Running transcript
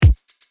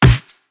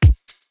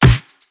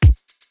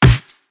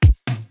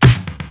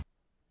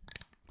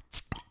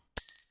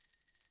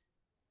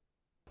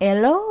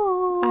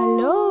Hello.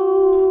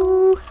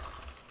 Hello.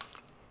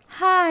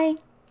 Hi.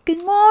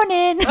 Good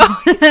morning.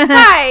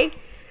 Hi.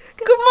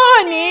 Good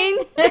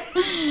morning.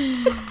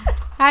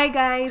 Hi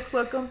guys.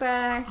 Welcome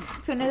back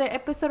to another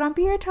episode on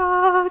Beer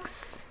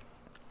Talks.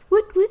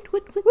 Woot, woot,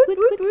 woot, woot, woot,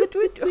 woot, woot,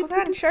 woot, Hold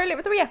on, Charlotte.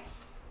 What are we at?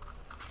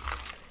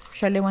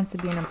 Charlotte wants to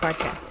be in a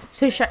podcast.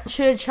 So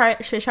should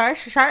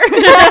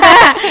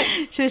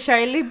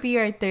Charlotte be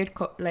our third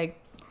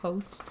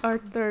host? Our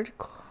third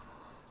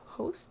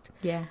host?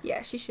 Yeah.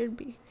 Yeah, she should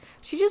be.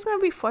 She's just going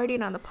to be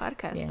farting on the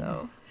podcast, Yeah.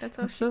 though. That's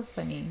how That's so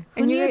funny.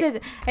 And Who you knew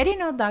that? I didn't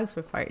know dogs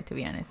were fart, to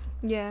be honest.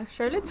 Yeah,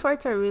 Charlotte's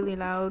farts are really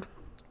loud.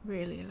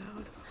 Really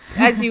loud.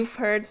 As you've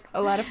heard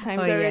a lot of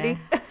times already.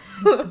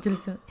 Yeah.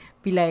 Just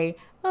be like,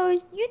 oh,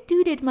 you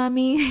did it,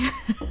 mommy.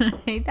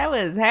 That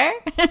was her.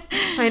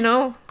 I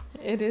know.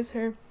 It is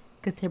her.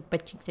 Because her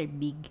butt cheeks are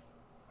big.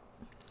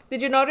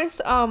 Did you notice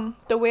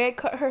the way I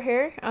cut her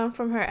hair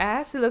from her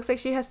ass? It looks like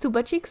she has two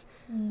butt cheeks.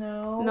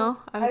 No. No?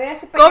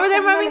 Go over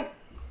there, mommy.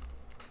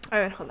 All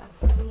right, hold on.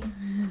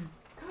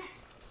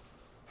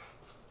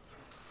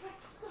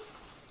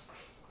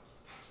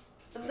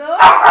 No,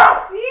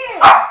 I see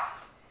it.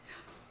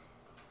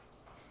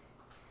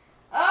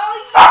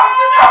 Oh,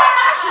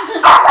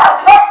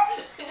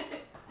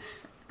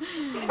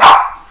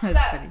 yeah.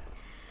 That's funny.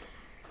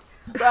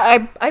 So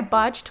I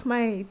botched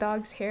my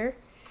dog's hair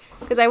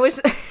because I was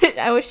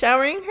I was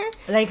showering her.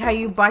 Like how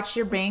you botched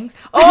your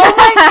bangs. Oh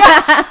my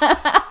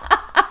god!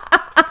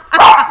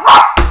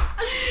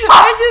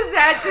 I just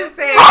had to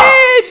say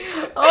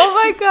Bitch! Oh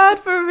my god,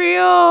 for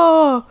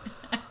real.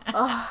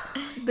 Oh,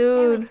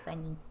 dude,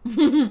 funny.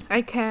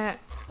 I can't.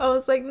 I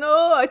was like,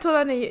 no. I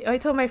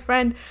told my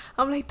friend,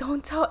 I'm like,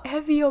 don't tell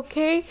Evie,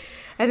 okay?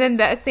 And then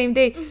that same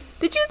day,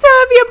 did you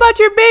tell Evie about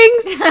your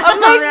bangs? I'm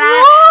like,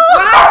 no.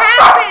 What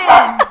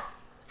happened?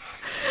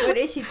 What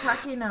is she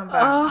talking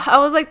about? I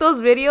was like those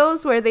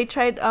videos where they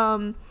tried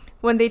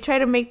when they try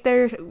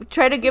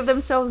to give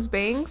themselves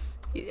bangs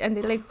and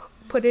they like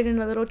put it in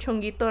a little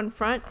chonguito in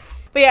front.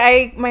 But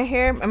yeah,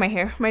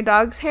 my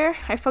dog's hair,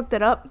 I fucked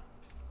it up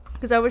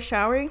because I was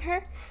showering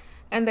her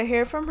and the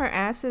hair from her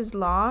ass is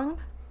long,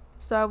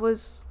 so I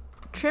was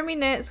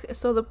trimming it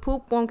so the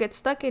poop won't get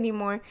stuck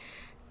anymore,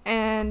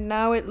 and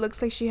now it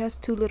looks like she has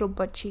two little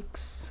butt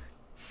cheeks.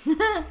 I'm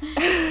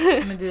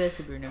gonna do that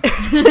to Bruno.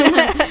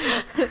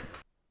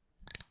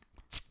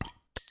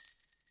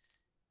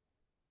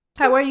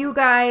 How are you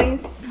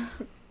guys?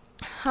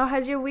 How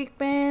has your week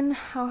been?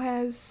 How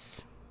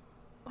was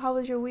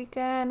your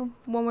weekend?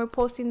 When we're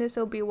posting this,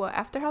 it'll be what,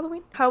 after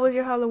Halloween? How was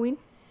your Halloween?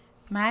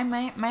 My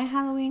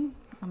Halloween.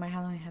 Oh, my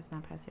Halloween has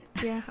not passed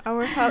yet. Yeah,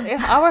 our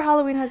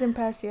Halloween hasn't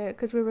passed yet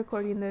because we're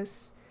recording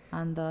this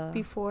On the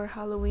before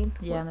Halloween.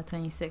 on the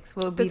 26th.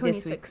 Will The be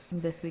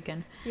 26th. this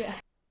weekend. Yeah.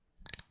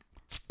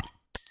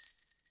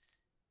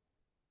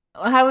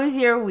 How was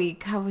your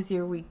week? How was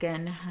your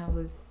weekend?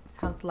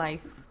 How's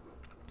life?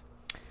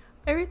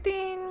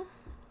 Everything,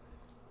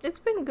 it's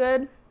been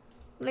good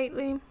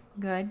lately.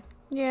 Good.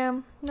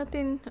 Yeah,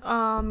 nothing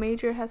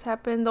major has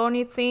happened. The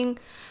only thing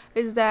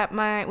is that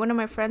one of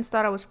my friends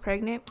thought I was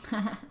pregnant.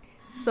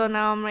 So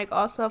now I'm like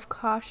all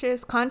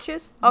self-conscious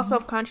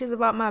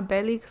about my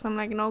belly because I'm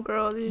like, no,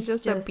 girl, this is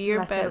just a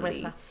beer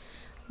belly. Cerveza.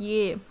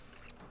 Yeah.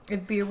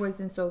 If beer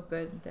wasn't so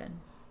good,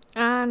 then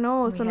I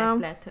know. we So had now,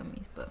 flat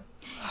tummies. But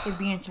if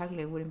beer and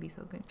chocolate wouldn't be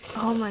so good.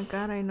 oh my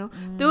god, I know,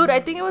 dude.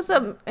 I think it was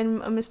a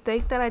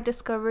mistake that I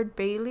discovered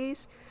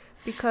Bailey's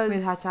because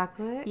With hot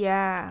chocolate.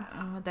 Yeah,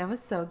 Oh, that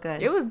was so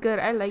good. it was good.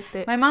 I liked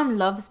it. My mom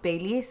loves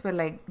Baileys, but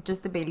like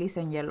just the Baileys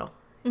and yellow.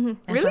 Mm-hmm.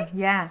 And Really? so-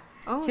 yeah.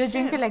 Oh, She'll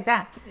drink it like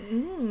that.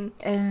 Mm.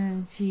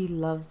 And she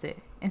loves it.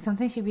 And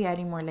sometimes she'll be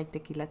adding more like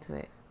tequila to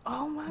it.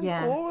 Oh my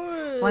Yeah.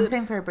 god. One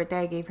time for her birthday,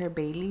 I gave her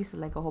Baileys,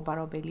 like a whole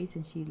bottle of Baileys,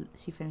 and she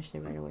finished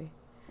it right away.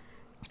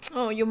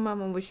 Oh, your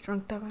mama was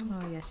drunk that one.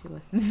 Oh, yeah, she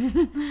was.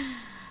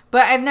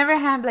 But I've never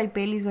had like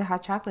Baileys with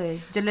hot chocolate.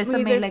 Jalissa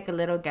Me made either. like a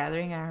little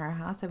gathering at her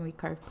house, and we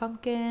carved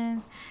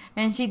pumpkins.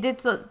 And she did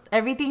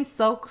everything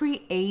so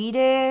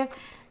creative.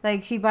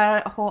 Like she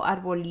bought a whole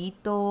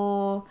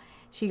arbolito.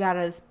 She got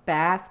us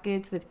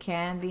baskets with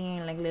candy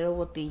and like little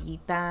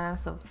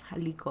botellitas of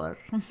licor.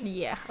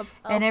 Yeah. of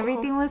And alcohol.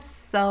 everything was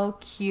so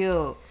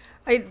cute.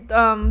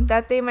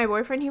 That day my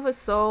boyfriend, he was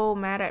so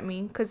mad at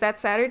me because that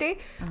Saturday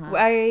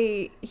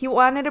he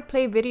wanted to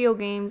play video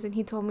games and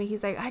he told me,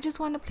 he's like, I just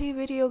want to play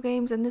video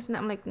games and this and that.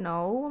 I'm like,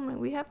 no,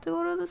 we have to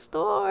go to the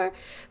store.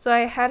 So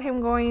I had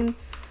him going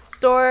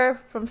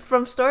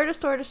from store to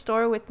store to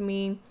store with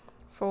me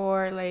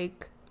for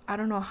like I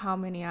don't know how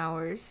many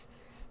hours.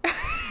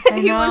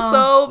 He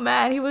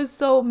was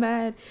so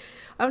mad.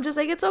 I'm just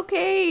like, it's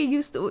okay.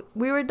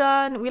 We were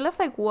done. We left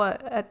like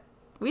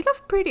we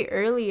left pretty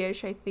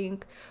early-ish, I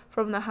think,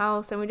 from the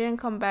house, and we didn't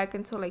come back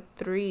until like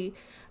 3.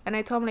 And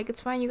I told him like,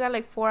 it's fine, you got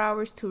like 4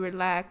 hours to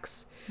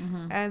relax.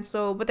 Mm-hmm. And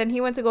so, but then he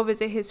went to go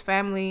visit his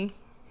family,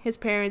 his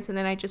parents, and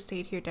then I just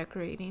stayed here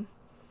decorating,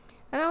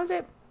 and that was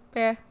it. But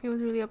yeah, he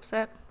was really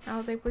upset. I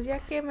was like, "Was ya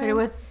que, man?" But it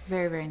was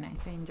very, very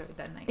nice. I enjoyed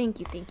that night. Thank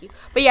you.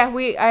 But yeah,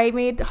 I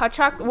made hot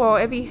chocolate. Well,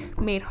 Evie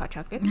made hot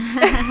chocolate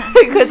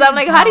because I'm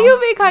like, how do you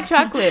make hot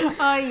chocolate?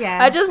 Oh yeah.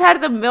 I just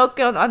had the milk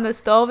on the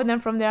stove, and then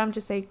from there, I'm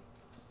just like,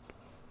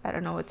 I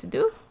don't know what to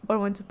do or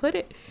when to put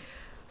it.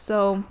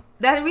 So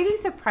that really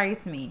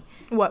surprised me.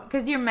 What?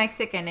 Because you're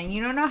Mexican and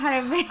you don't know how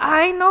to make.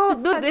 I know,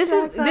 dude. hot This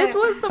chocolate.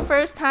 was the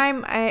first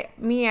time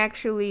me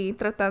actually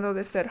tratando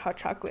de ser hot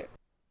chocolate.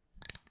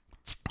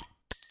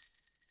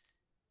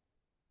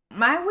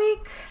 My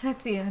week,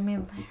 let's see, let me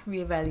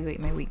reevaluate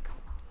my week.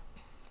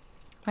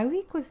 My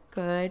week was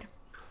good.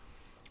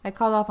 I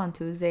called off on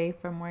Tuesday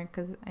from work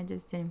because I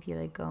just didn't feel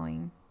like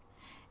going.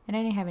 And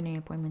I didn't have any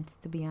appointments,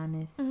 to be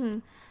honest.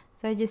 Mm-hmm.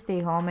 So I just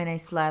stayed home and I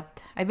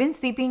slept. I've been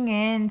sleeping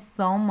in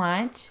so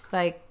much.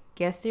 Like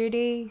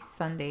yesterday,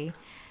 Sunday,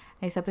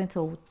 I slept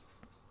until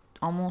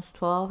almost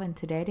 12. And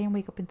today I didn't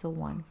wake up until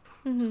 1.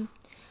 Mm-hmm.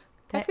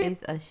 That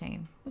is a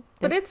shame.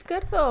 But it's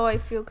good though, I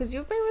feel, because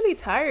you've been really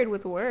tired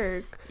with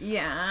work.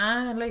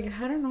 Yeah, like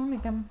I don't know,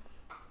 like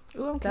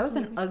that was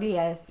an ugly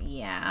ass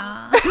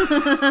yeah.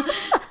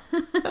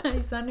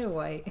 I sounded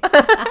white.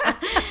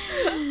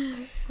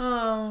 I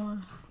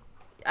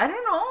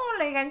don't know,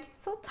 like I'm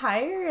just so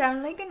tired.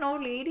 I'm like an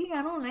old lady.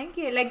 I don't like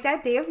it. Like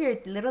that day of your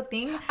little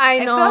thing, I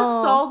know. I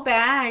felt so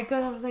bad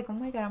because I was like, oh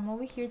my god, I'm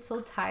over here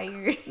so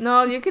tired.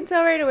 No, you can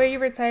tell right away you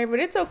were tired, but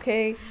it's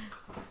okay.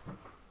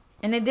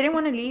 And I didn't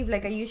want to leave.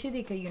 Like I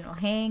usually could,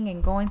 hang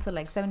and go until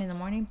like 7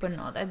 a.m. But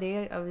no, that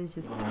day I was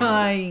just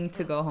dying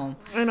to go home.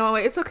 I know,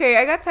 it's okay.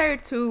 I got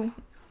tired too.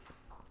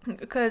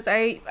 Because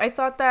I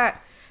thought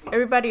that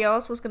everybody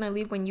else was going to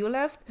leave when you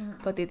left.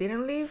 But they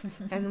didn't leave.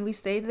 And we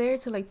stayed there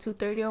till like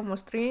 2:30,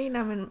 almost 3. And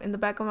I'm in the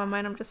back of my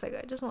mind, I'm just like,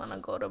 I just want to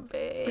go to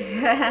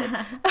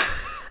bed.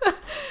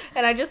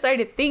 And I just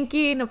started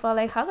thinking about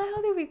like, how the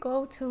hell did we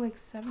go till like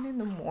 7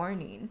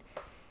 a.m?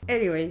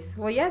 Anyways,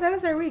 well, yeah, that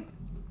was our week.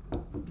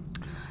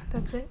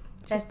 That's it.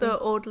 Just the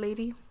old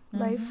lady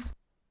life.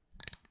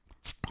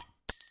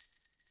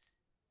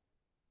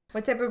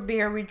 What type of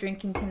beer are we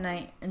drinking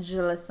tonight,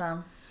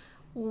 Jalissa?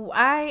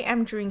 I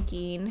am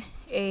drinking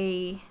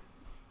a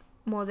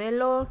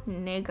Modelo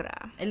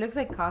Negra. It looks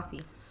like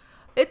coffee.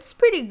 It's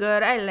pretty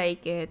good. I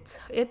like it.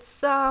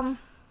 It's it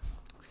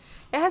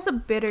has a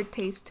bitter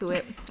taste to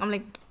it. I'm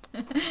like,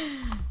 it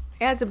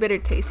has a bitter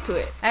taste to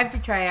it. I have to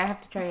try it.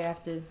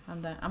 After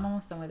I'm done. I'm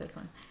almost done with this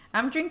one.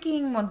 I'm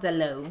drinking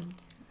Modelo.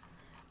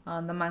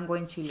 The mango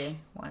and chile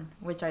one,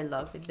 which I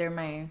love. They're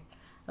my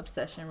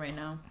obsession right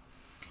now.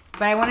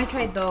 But I want to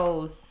try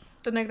those.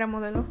 The Negra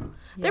Modelo. Yeah.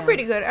 They're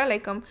pretty good. I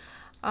like them.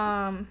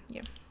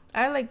 Yeah.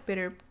 I like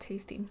bitter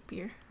tasting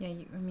beer. Yeah,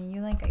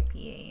 you like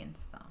IPA and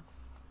stuff.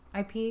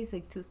 IPA is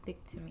like too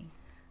thick to me.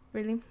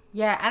 Really?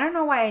 Yeah, I don't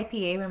know why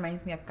IPA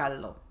reminds me of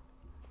caldo.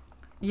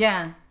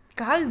 Yeah.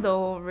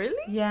 Caldo,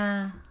 really?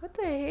 Yeah. What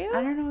the hell?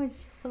 I don't know,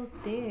 it's just so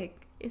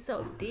thick. It's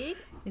so thick?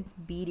 It's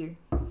bitter.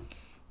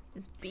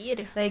 It's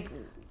bitter. Like,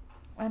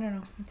 I don't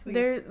know. It's weird.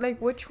 They're like,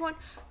 which one?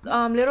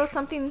 Little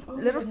something,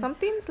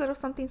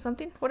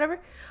 something, whatever.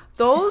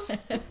 Those,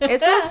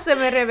 esos se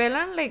me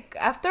revelan. Like,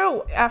 at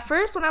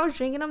first when I was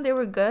drinking them, they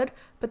were good.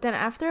 But then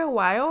after a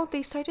while,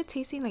 they started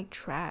tasting like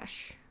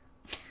trash.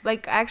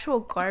 Like actual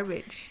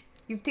garbage.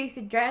 You've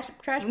tasted trash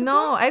before?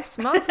 No, I've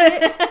smelled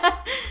it.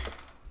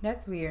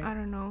 That's weird. I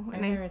don't know. I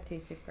never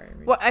tasted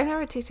garbage. Well, I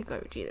never tasted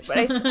garbage either. But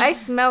I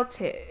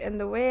smelt it. And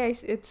the way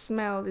it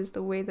smelled is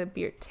the way the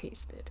beer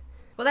tasted.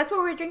 Well, that's what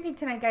we're drinking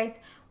tonight, guys.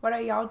 What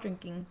are y'all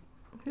drinking?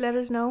 Let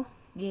us know.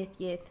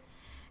 Yes.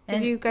 And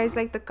if you guys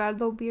like the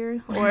caldo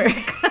beer or...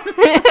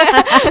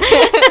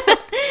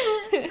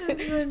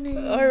 That's funny.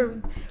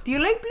 Or do you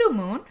like Blue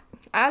Moon?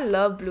 I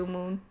love Blue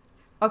Moon.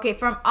 Okay,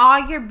 from all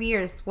your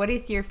beers, what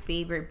is your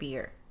favorite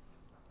beer?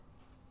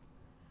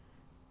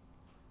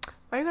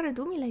 Why are you gonna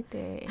do me like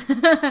that?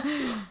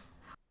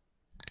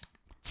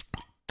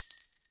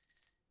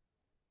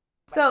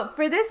 So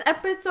for this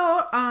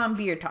episode on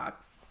Beer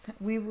Talks,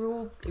 we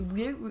will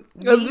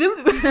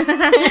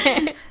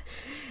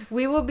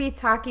be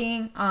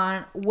talking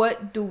on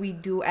what do we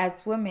do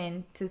as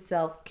women to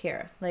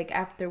self-care, like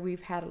after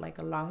we've had like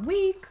a long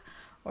week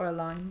or a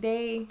long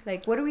day.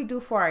 Like, what do we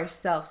do for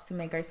ourselves to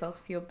make ourselves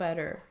feel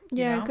better?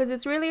 Yeah, because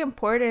it's really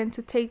important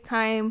to take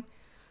time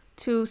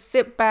to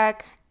sit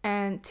back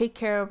and take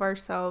care of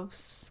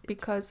ourselves,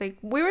 because like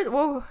we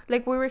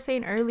were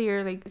saying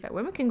earlier, like that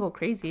women can go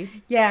crazy.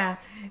 Yeah,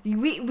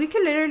 we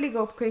can literally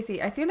go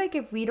crazy. I feel like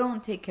if we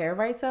don't take care of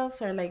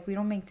ourselves, or like we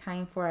don't make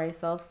time for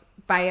ourselves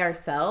by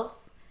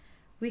ourselves,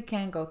 we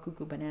can go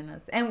cuckoo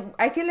bananas. And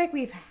I feel like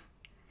we've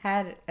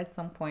had at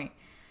some point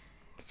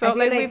felt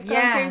like we've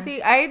gone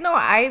crazy. I know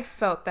I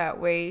felt that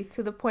way,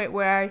 to the point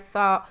where I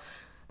thought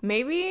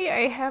maybe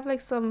I have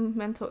like some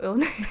mental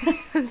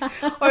illness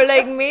or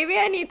like maybe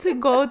I need to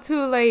go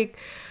to like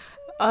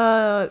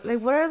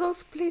what are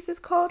those places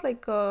called,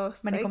 like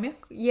manicomios?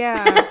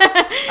 Yeah.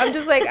 I'm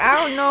just like, I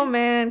don't know,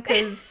 man,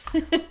 because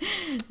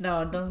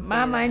no, don't.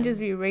 My mind just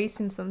be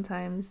racing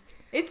sometimes.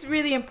 It's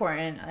really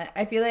important.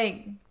 I feel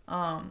like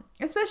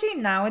Especially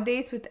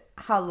nowadays with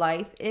how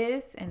life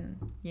is and,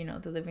 you know,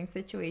 the living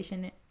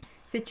situation.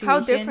 How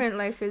different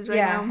life is right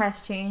now.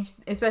 Has changed,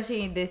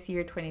 especially in this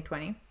year,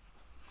 2020.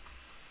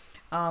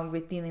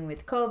 With dealing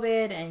with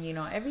COVID and, you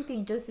know,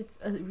 everything. Just, it's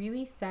a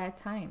really sad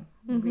time.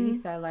 A really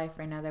sad life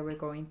right now that we're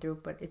going through.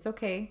 But it's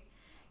okay.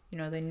 You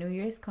know, the new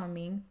year is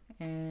coming.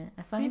 And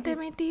as long as...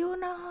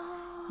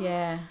 2021.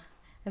 Yeah.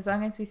 As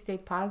long as we stay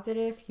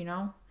positive, you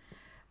know.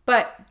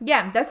 But,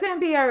 yeah, that's going to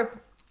be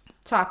our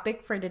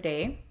topic for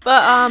today.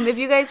 But if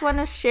you guys want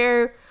to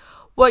share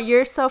what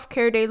your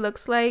self-care day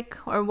looks like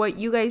or what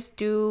you guys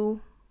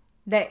do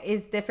that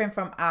is different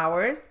from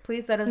ours,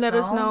 please let us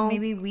know.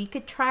 Maybe we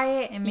could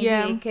try it and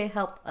maybe it could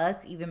help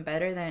us even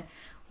better than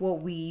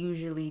what we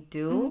usually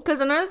do.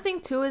 Because another thing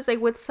too is like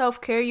with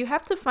self-care, you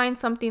have to find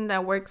something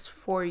that works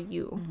for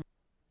you.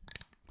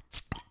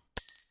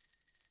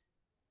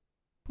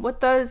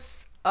 What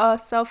does a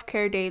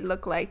self-care day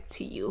look like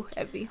to you,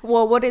 Evie?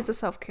 Well, what is a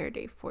self-care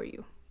day for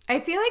you? I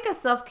feel like a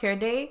self-care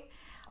day,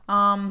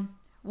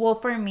 well,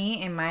 for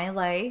me in my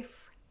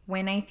life,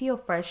 when I feel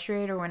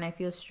frustrated or when I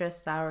feel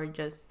stressed out or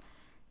just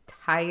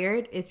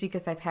tired, it's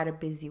because I've had a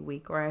busy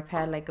week or I've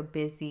had like a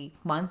busy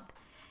month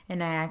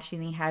and I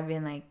actually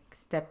haven't like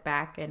stepped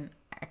back and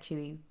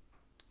actually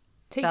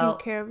taking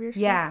care of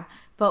yourself. Yeah,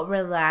 felt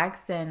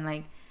relaxed and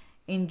like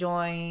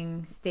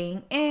enjoying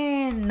staying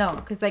in. No,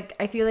 because like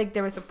I feel like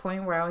there was a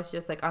point where I was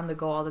just like on the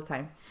go all the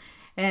time.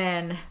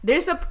 And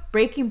there's a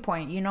breaking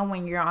point, you know,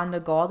 when you're on the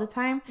go all the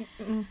time.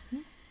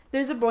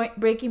 There's a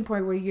breaking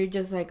point where you're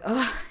just like,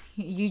 oh,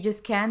 you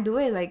just can't do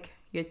it. Like,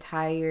 you're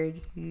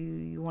tired.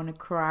 You want to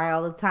cry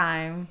all the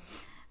time.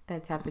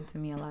 That's happened to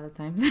me a lot of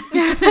times.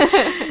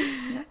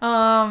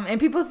 And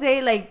people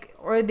say like,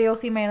 or they'll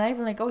see my life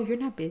and like, oh, you're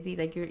not busy.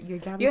 Like you're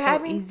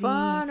having easy.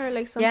 Fun or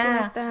like something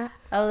like that.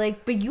 I was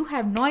like, but you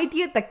have no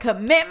idea the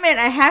commitment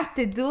I have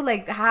to do.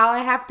 Like how I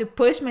have to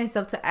push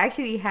myself to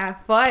actually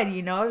have fun.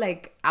 You know,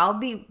 like I'll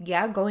be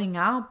going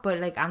out, but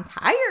like I'm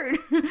tired.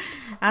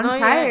 I'm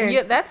tired.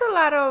 Yeah, that's a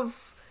lot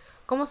of.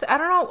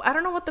 I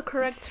don't know what the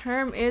correct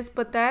term is,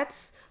 but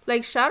that's.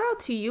 Like, shout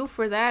out to you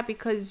for that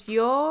because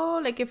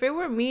like, if it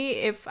were me,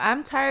 if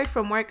I'm tired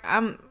from work,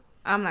 I'm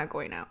not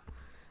going out.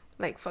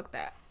 Like, fuck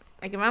that.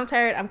 Like, if I'm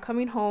tired, I'm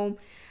coming home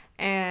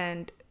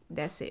and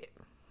that's it.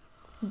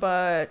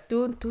 But,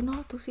 tú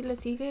sí le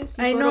sigues.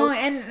 I know,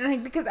 and,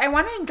 like, because I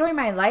want to enjoy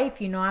my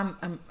life, you know,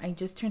 I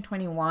just turned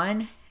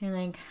 21 and,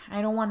 like,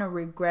 I don't want to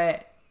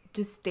regret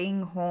just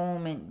staying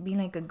home and being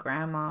like a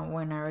grandma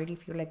when I already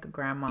feel like a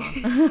grandma.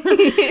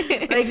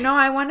 Like, no,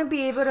 I want to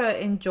be able to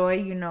enjoy,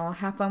 you know,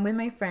 have fun with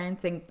my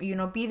friends and, you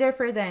know, be there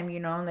for them, you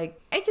know. Like,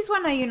 I just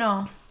want to, you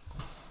know,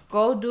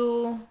 go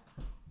do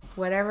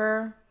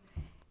whatever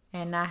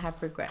and not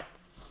have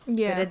regrets.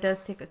 Yeah. But it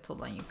does take a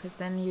toll on you because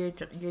then you're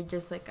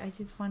just like, I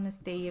just want to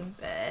stay in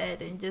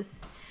bed and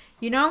just...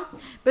 You know,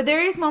 but there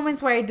is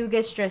moments where I do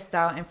get stressed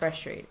out and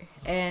frustrated.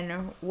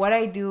 And what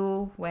I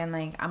do when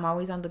like I'm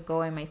always on the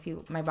go and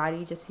my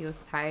body just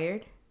feels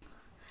tired,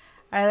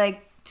 I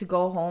like to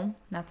go home,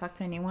 not talk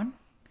to anyone,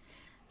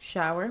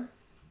 shower,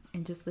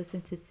 and just listen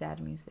to sad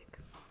music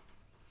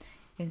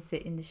and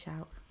sit in the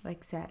shower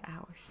like sad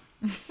hours.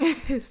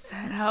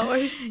 Sad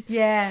hours.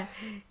 Yeah,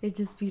 it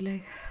just be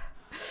like,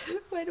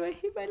 why do I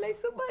hate my life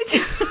so much?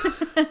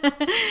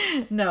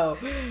 No,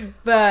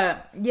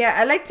 but yeah,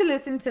 I like to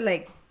listen to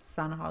like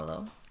Son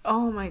Hollow.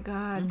 Oh my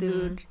god,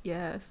 dude,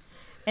 yes.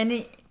 And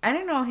I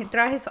don't know,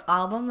 throughout his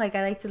album, like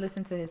I like to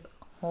listen to his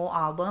whole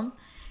album.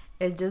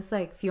 It just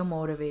like feel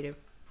motivated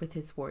with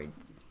his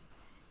words.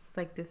 It's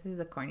like, this is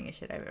the corniest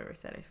shit I've ever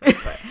said, I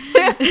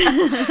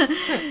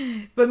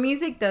swear. But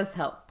music does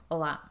help a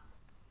lot,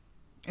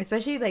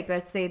 especially like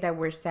let's say that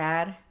we're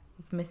sad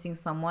of missing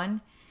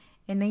someone,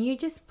 and then you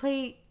just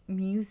play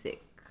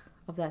music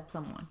of that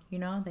someone, you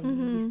know, that you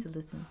used to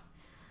listen.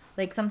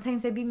 Like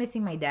sometimes I'd be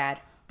missing my dad.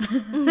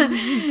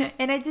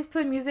 And I just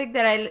put music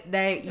that I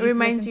used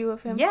reminds you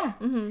of him. Yeah.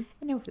 And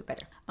it will feel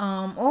better.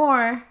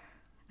 Or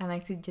I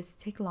like to just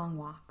take long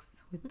walks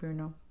with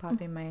Bruno.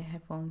 Pop in my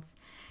headphones,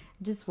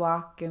 just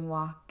walk and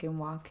walk and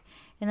walk.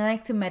 And I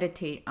like to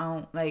meditate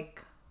on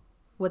like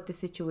what the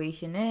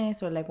situation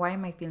is, or like why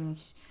am I feeling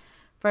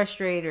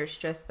frustrated or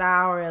stressed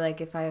out, or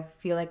like if I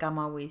feel like I'm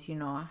always, you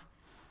know,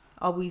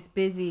 always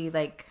busy,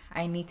 like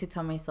I need to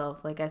tell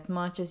myself like as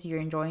much as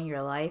you're enjoying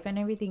your life and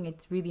everything,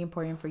 it's really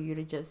important for you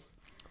to just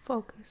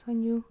focus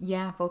on you.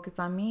 Yeah, focus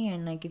on me.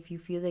 And like if you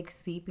feel like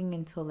sleeping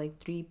until like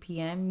 3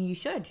 p.m, you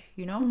should,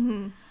 you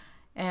know.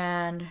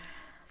 And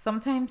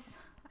sometimes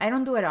I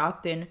don't do it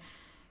often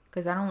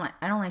because I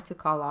don't like to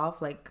call off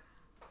like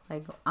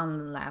on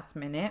the last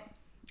minute,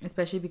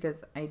 especially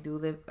because I do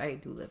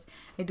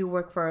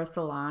work for a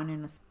salon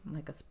and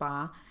a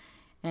spa,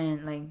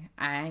 and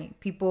like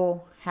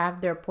people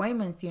have their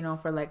appointments, you know,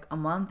 for like a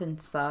month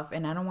and stuff,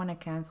 and I don't want to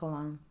cancel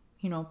on,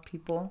 you know,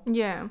 people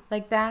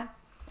like that.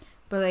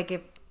 But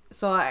like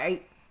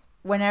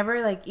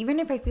whenever, like, even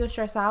if I feel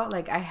stressed out,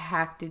 like I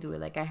have to do it.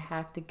 Like I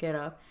have to get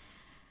up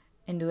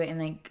and do it and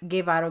like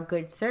give out a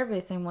good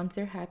service. And once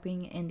they're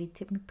happy and they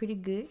tip me pretty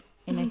good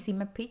and I see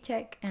my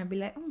paycheck and I'll be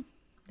like,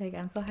 Like,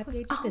 I'm so happy I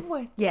did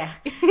onward. this. Yeah.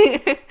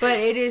 But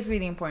it is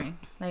really important.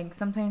 Like,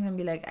 sometimes I'll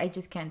be like, I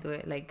just can't do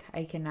it. Like,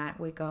 I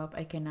cannot wake up.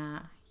 I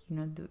cannot,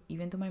 do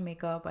my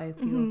makeup. I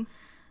feel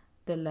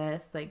the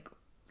less, like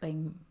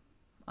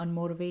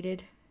unmotivated,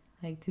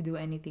 like, to do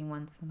anything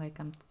once, like,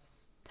 I'm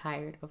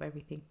tired of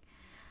everything.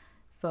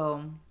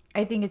 So,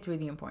 I think it's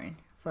really important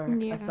for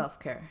a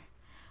self-care.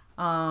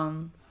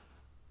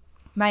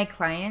 My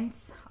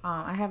clients,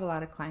 I have a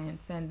lot of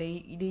clients, and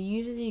they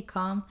usually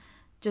come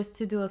just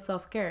to do a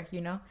self-care,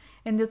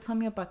 and they'll tell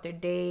me about their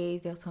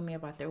days, they'll tell me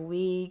about their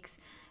weeks,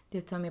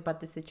 they'll tell me about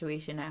the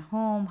situation at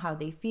home, how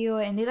they feel,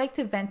 and they like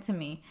to vent to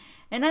me,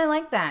 and I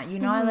like that.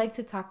 I like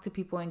to talk to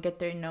people and get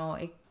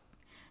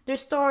their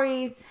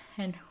stories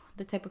and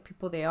the type of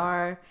people they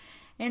are.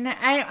 And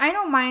I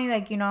don't mind,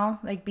 like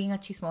being a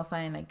chismosa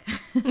and like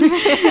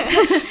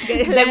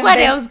like, what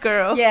else,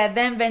 girl? Yeah,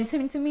 then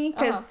venting to me,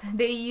 because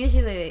they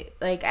usually,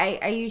 like,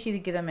 I usually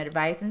give them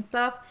advice and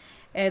stuff,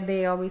 and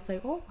they always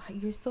like, oh,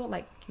 you're so,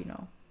 like,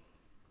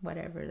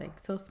 whatever, like,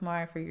 so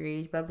smart for your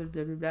age, blah blah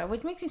blah blah blah,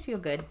 which makes me feel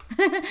good.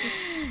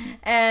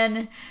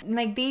 And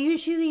like, they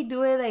usually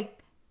do it, like,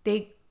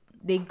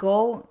 they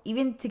go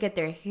even to get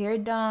their hair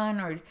done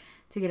or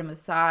to get a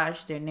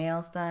massage, their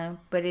nails done,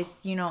 but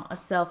it's a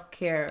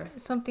self-care,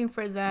 something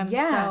for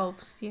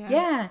themselves.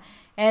 Yeah,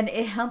 and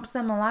it helps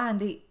them a lot,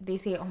 and they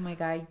say, oh my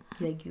god,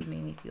 like, you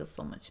made me feel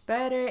so much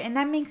better, and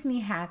that makes me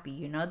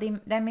happy.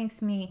 That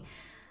makes me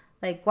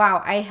like,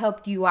 wow, I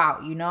helped you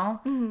out,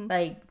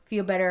 like,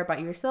 feel better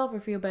about yourself or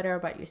feel better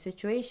about your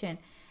situation.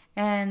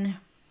 And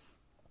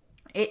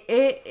it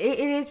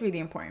is really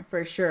important,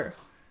 for sure,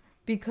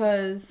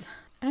 because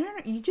I don't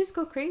know, you just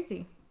go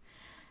crazy.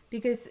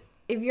 Because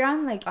if you're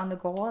on the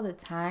go all the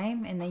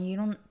time, and then you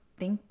don't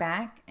think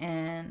back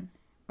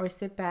or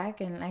sit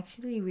back and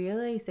actually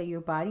realize that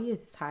your body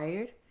is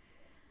tired,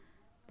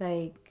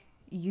 like,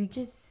 you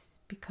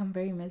just become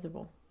very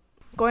miserable.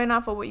 Going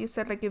off of what you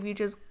said, like, if you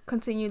just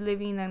continue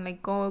living and,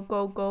 like,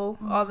 go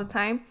all the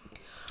time.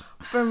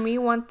 For me,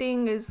 one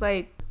thing is,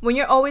 like, when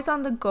you're always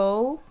on the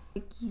go,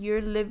 like, you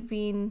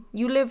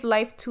live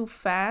life too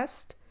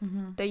fast,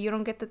 that you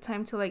don't get the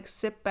time to, like,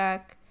 sit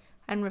back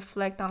and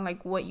reflect on,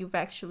 like, what you've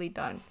actually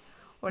done,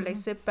 or like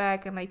sit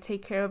back and, like,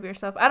 take care of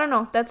yourself. I don't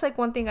know, that's, like,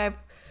 one thing I've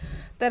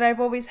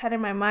always had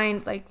in my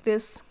mind, like,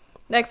 this,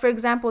 like, for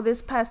example,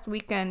 this past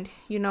weekend,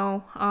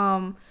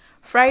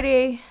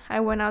 Friday I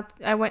went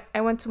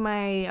to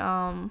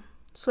my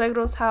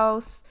suegro's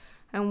house,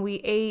 and we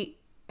ate,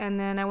 and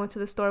then I went to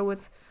the store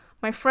with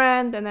my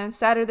friend, and then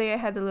Saturday I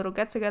had the little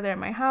get together at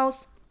my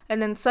house,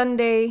 and then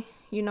Sunday,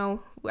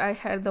 I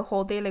had the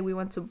whole day, like, we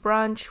went to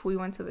brunch, we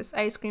went to this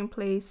ice cream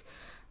place,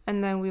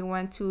 and then we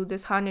went to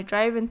this haunted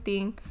drive-in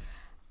thing.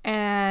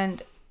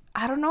 And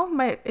I don't know,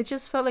 it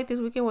just felt like this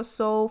weekend was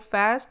so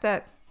fast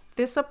that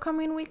this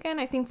upcoming weekend,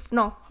 I think,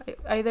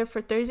 either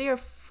for Thursday or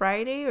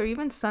Friday or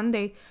even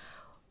Sunday,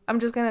 I'm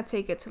just gonna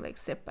take it to, like,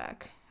 sit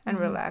back and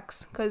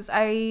relax, because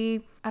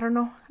I don't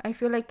know, I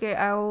feel like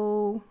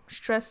I'll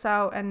stress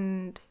out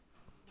and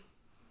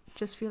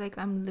just feel like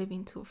I'm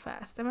living too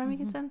fast. Am I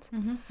making sense?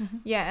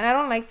 Yeah, and I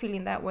don't like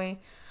feeling that way.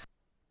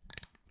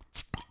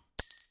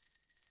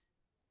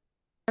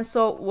 And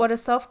so what a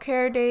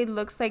self-care day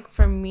looks like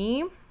for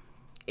me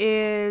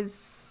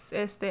is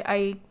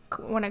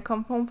when I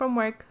come home from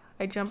work,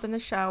 I jump in the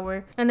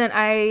shower, and then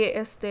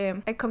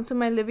I come to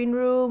my living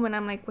room, and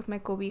I'm, like, with my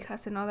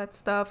cobijas and all that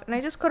stuff, and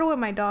I just cuddle with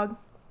my dog,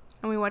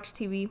 and we watch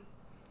TV.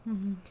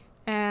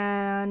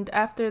 And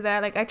after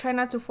that, like, I try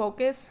not to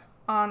focus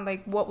on,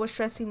 like, what was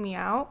stressing me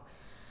out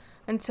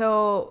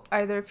until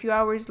either a few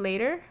hours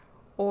later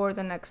or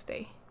the next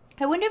day.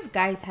 I wonder if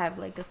guys have,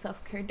 like, a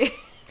self-care day.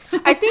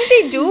 I think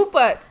they do,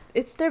 but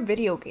it's their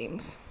video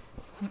games.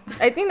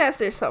 I think that's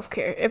their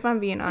self-care, if I'm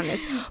being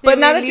honest. But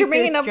now that you're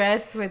bringing up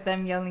stress with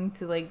them yelling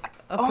to, like,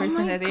 a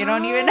person that they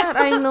don't even know.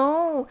 I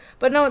know.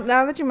 But no,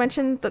 now that you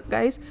mentioned the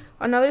guys,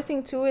 another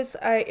thing too is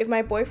if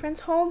my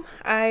boyfriend's home,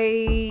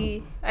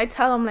 I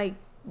tell him, like,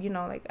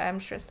 like, I'm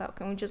stressed out.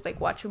 Can we just,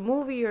 like, watch a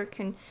movie, or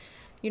can,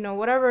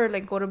 whatever,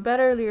 like, go to bed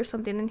early or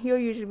something? And he'll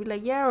usually be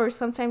like, yeah. Or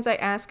sometimes I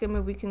ask him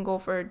if we can go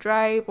for a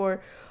drive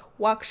or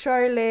walk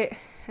Charlotte,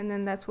 and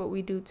then that's what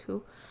we do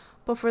too.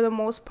 But for the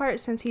most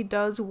part, since he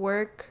does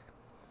work,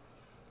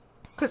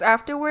 because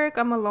after work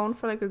I'm alone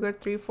for, like, a good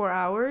 3-4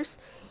 hours,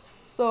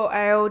 so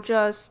I'll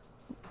just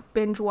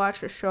binge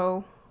watch a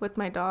show with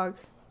my dog.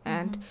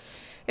 And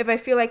if I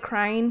feel like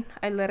crying,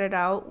 I let it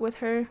out with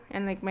her.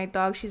 And, like, my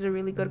dog, she's a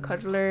really good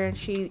cuddler, and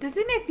she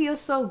doesn't it feel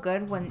so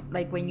good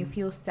when you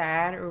feel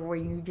sad, or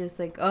when you just,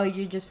 like, oh,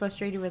 you're just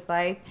frustrated with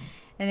life,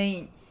 and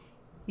then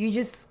you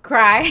just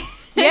cry.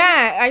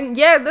 Yeah,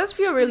 it does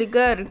feel really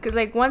good, because,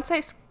 like, once I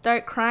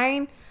start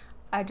crying,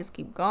 I just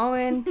keep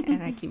going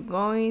and I keep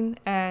going,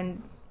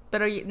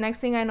 but next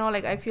thing I know,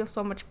 like, I feel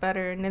so much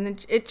better. And then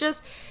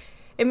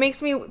it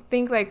makes me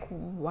think, like,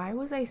 why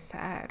was I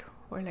sad,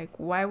 or, like,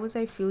 why was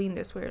I feeling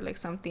this way, or, like,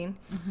 something.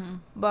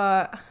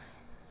 But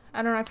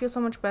I don't know, I feel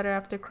so much better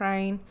after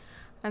crying.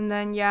 And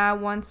then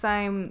once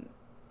I'm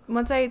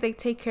once I like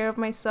take care of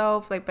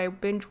myself, like by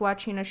binge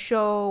watching a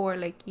show or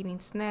like eating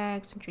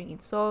snacks and drinking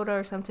soda,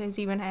 or sometimes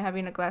even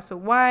having a glass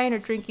of wine or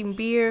drinking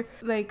beer,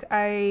 like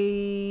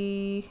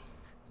I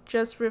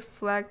just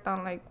reflect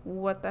on like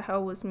what the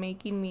hell was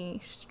making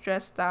me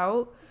stressed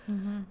out,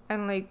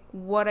 and like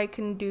what I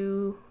can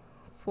do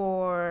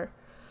for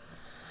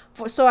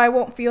so I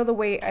won't feel the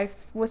way I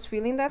was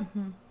feeling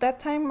that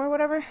time or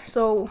whatever.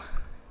 So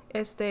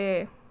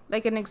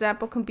like an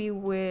example can be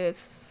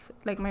with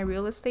like my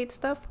real estate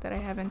stuff that I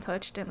haven't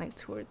touched in like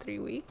 2 or 3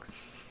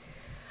 weeks.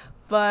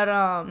 But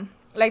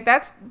like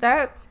that's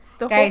the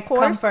Guys, whole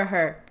come course. for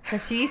her,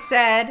 because she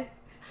said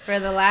for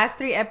the last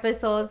 3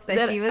 episodes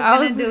that she was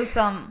gonna do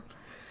some,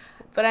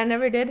 but I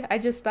never did. I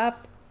just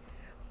stopped.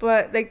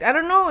 But like I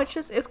don't know,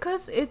 it's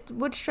because it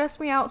would stress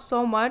me out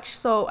so much,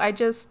 so I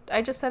just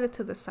set it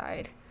to the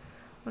side.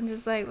 I'm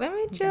just like, let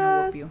me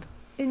just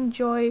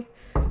enjoy.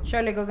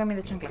 Charlotte, go get me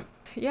the chancla.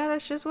 Yeah,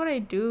 that's just what I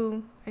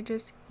do. I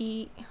just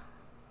eat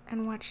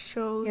and watch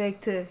shows. You like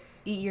to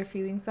eat your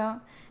feelings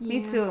out?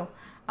 Yeah. Me too.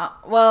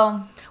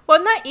 Well,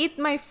 not eat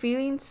my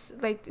feelings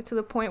like to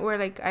the point where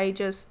like I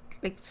just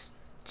like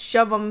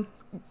shove them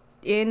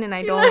in and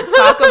I don't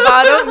talk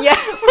about them. Yeah.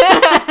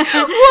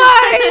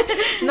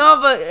 Why? No,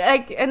 but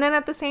like, and then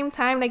at the same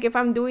time, like if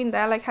I'm doing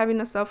that, like having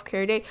a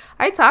self-care day,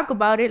 I talk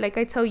about it. Like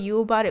I tell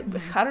you about it.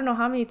 But I don't know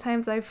how many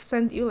times I've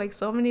sent you like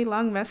so many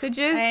long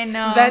messages. I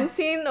know.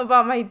 Venting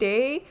about my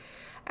day.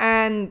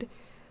 And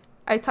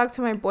I talk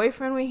to my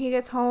boyfriend when he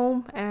gets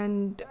home,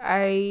 and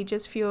I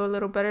just feel a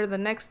little better the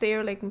next day,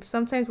 or like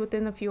sometimes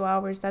within a few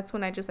hours. That's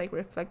when I just like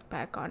reflect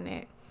back on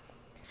it.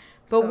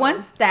 But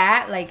once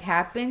that like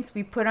happens,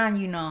 we put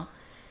on,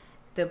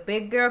 the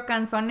big girl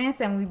canzones,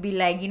 and we be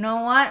like, you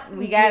know what?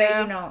 We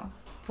gotta,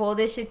 pull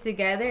this shit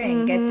together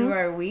and get through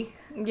our week.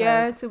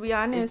 Yeah, to be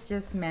honest. It's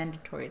just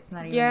mandatory. It's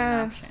not even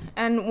an option.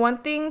 And one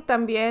thing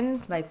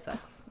también. Life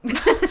sucks.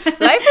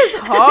 Life is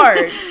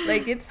hard.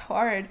 Like, it's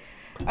hard.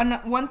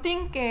 And one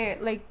thing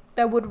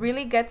that would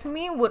really get to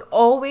me would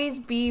always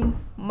be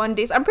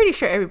Mondays. I'm pretty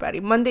sure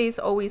Mondays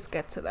always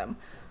get to them.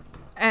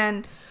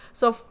 And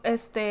so,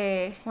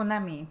 Well,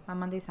 not me. My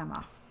Mondays I'm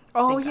off.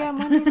 Oh, yeah,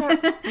 Mondays are...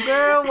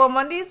 Girl, well,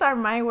 Mondays are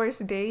my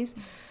worst days.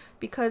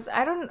 Because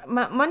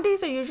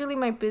Mondays are usually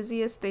my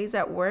busiest days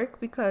at work.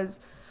 Because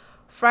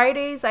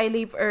Fridays, I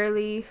leave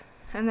early.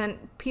 And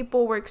then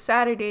people work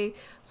Saturday.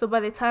 So by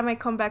the time I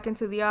come back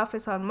into the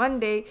office on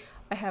Monday,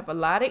 I have a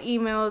lot of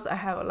emails. I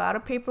have a lot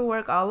of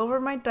paperwork all over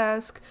my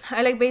desk.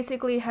 I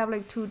basically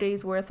have 2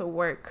 days worth of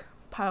work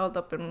piled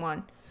up in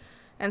one.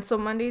 And so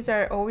Mondays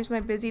are always my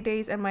busy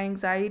days, and my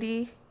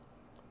anxiety,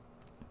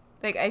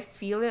 I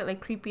feel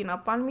it creeping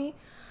up on me.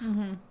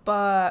 Mm-hmm.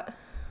 But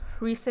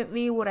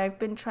recently what I've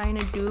been trying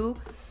to do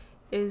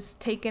is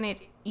taking it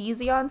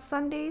easy on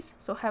Sundays.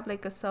 So have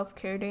a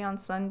self-care day on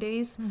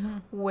Sundays,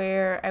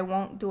 where I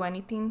won't do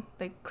anything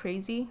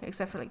crazy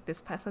except for this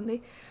past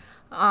Sunday.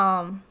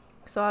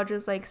 So I'll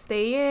just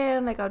stay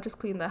in, I'll just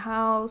clean the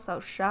house, I'll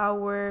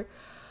shower,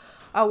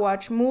 I'll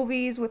watch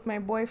movies with my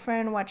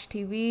boyfriend, watch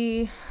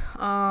TV.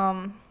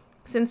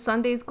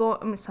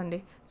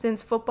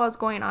 Since football's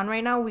going on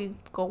right now, we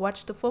go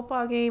watch the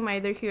football game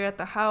either here at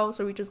the house,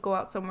 or we just go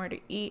out somewhere to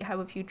eat, have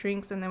a few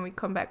drinks, and then we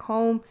come back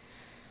home.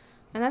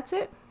 And that's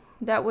it.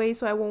 That way,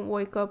 so I won't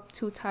wake up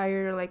too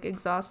tired or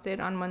exhausted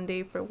on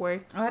Monday for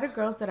work. A lot of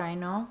girls that I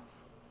know,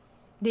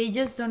 they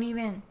just don't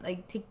even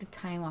take the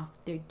time off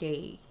their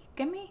day.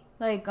 Get me?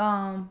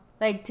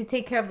 To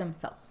take care of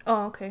themselves.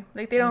 Oh, okay.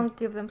 They don't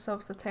give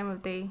themselves the time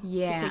of day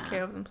to take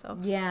care of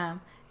themselves. Yeah.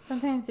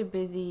 Sometimes they're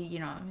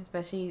busy,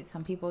 especially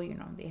some people,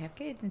 they have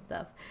kids and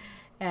stuff.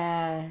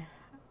 I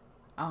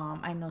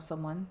know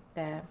someone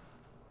that,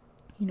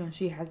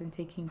 she hasn't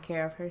taken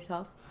care of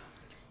herself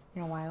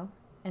in a while,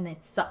 and it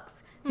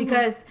sucks.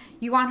 Because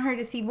you want her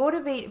to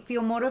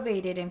feel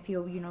motivated and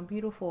feel,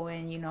 beautiful,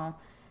 and,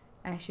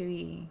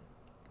 actually,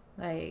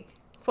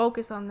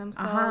 focus on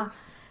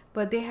themselves.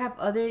 But they have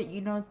other,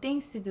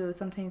 things to do.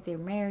 Sometimes they're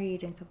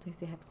married, and sometimes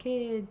they have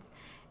kids,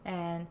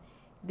 and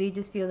they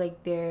just feel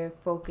like their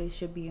focus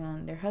should be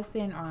on their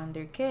husband or on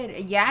their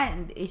kid. Yeah,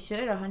 it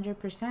should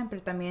 100%,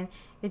 but también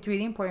it's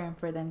really important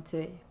for them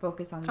to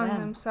focus on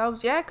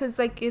themselves. Yeah,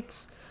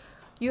 because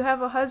you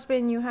have a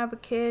husband, you have a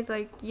kid,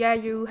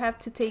 you have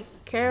to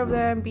take care of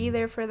them, be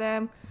there for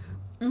them.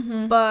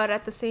 Mm-hmm. But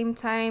at the same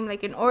time,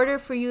 in order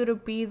for you to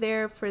be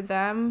there for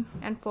them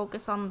and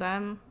focus on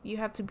them, you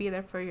have to be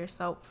there for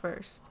yourself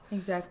first.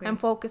 Exactly. And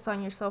focus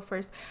on yourself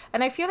first.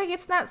 And I feel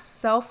it's not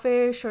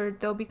selfish, or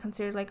they'll be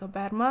considered a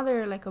bad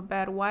mother, a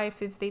bad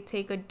wife, if they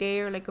take a day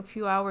or a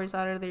few hours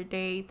out of their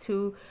day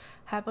to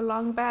have a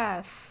long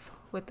bath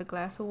with a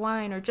glass of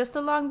wine, or just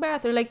a long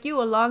bath, or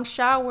a long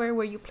shower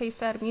where you play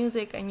sad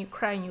music and you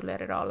cry and you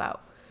let it all out.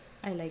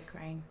 I like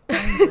crying.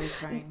 I enjoy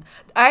crying.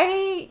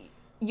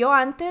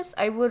 Antes,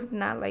 I would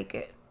not like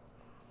it.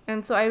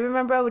 And so I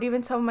remember I would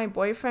even tell my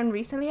boyfriend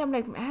recently, I'm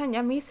like, man,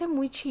 ya me hice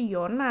muy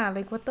chillona.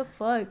 What the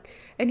fuck?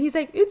 And he's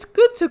like, it's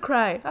good to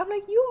cry. I'm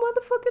like, you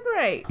motherfucking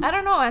right. I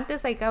don't know.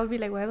 Antes, I would be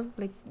why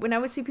when I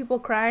would see people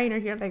crying or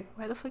hear,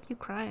 why the fuck you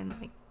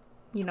crying?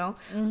 you know.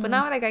 But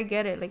now, like, I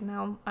get it. Like,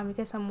 now I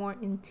guess I'm more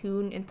in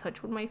tune, in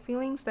touch with my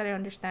feelings, that I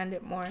understand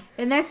it more.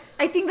 And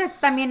I think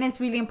that también is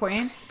really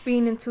important.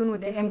 Being in tune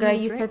with your I'm feelings,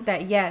 glad you right? said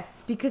that.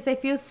 Yes, because I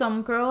feel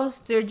some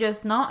girls, they're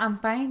just, no, I'm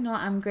fine, no,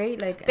 I'm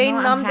great, like, They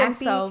no, numb I'm happy.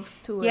 themselves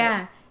to it.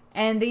 Yeah,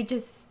 and they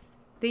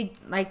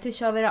like to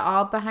shove it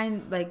all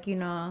behind, like, you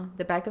know,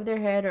 the back of their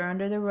head or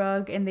under the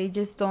rug, and they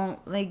just don't,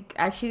 like,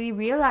 actually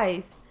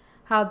realize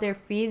how they're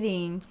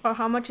feeling or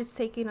how much it's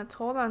taking a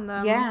toll on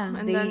them. Yeah,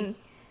 and then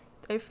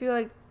I feel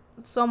like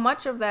so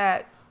much of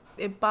that,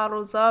 it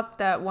bottles up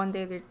that one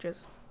day they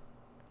just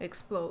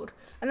explode.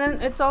 And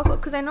then it's also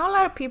because I know a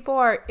lot of people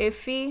are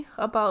iffy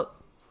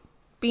about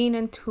being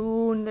in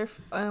tune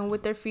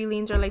with their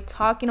feelings, or like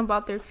talking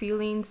about their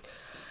feelings.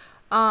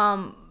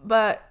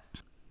 But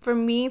for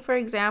me, for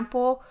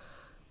example,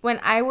 when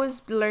I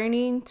was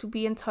learning to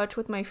be in touch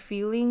with my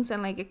feelings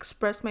and like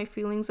express my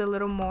feelings a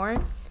little more,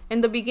 in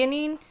the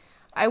beginning,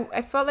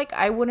 I felt like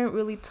I wouldn't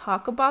really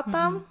talk about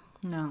them.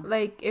 No.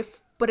 Like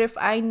if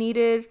I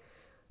needed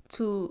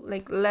to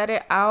like let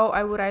it out,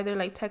 I would either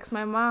like text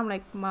my mom,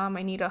 like, Mom,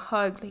 I need a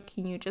hug. Like,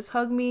 can you just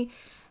hug me?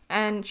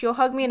 And she'll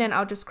hug me, and then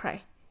I'll just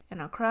cry.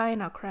 And I'll cry,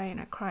 and I'll cry, and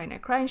I cry, and I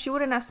cry. And she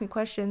wouldn't ask me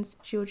questions.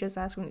 She would just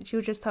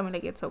tell me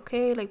like, it's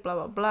okay, like, blah,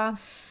 blah, blah.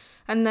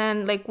 And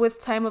then like with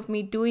time of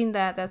me doing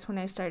that, that's when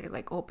I started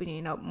like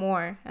opening up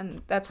more.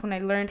 And that's when I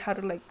learned how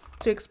to like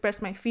to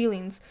express my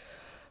feelings.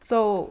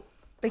 So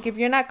like if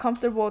you're not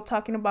comfortable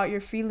talking about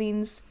your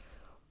feelings,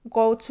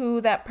 go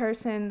to that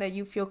person that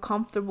you feel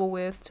comfortable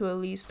with to at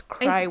least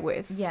cry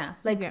with. Yeah,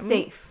 like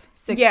safe,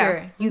 secure.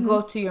 Yeah. You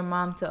go to your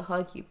mom to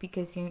hug you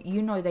because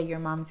you know that your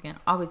mom's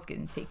always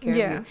gonna take care of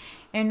you.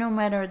 And no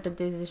matter the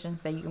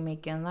decisions that you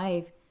make in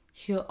life,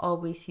 she'll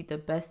always see the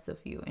best of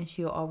you, and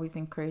she'll always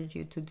encourage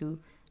you to do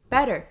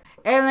better.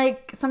 And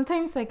like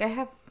sometimes like I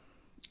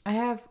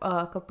have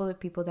a couple of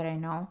people that I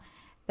know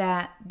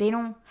that they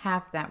don't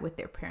have that with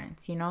their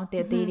parents, you know,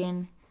 that they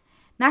didn't.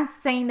 Not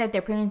saying that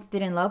their parents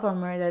didn't love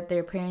them or that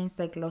their parents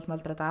like los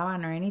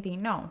maltrataban or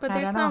anything. No. But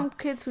there's some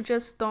kids who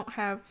just don't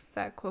have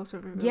that close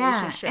of a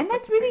relationship. Yeah, and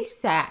that's really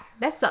sad.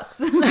 That sucks.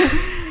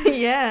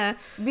 Yeah.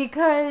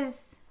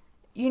 Because,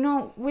 you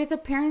know, with a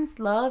parent's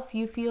love,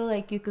 you feel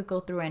like you could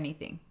go through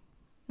anything.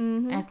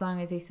 As long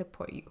as they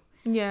support you.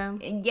 Yeah.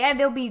 And yeah,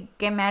 they'll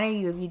get mad at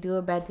you if you do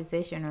a bad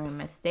decision or a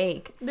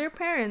mistake. They're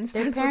parents.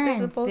 That's what they're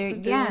supposed to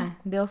do. Yeah,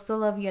 they'll still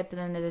love you at the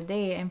end of the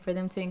day. And for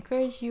them to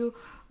encourage you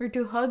or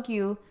to hug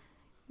you,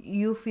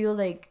 you feel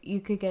like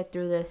you could get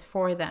through this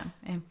for them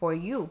and for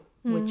you,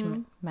 which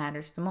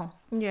matters the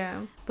most.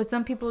 Yeah. But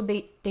some people,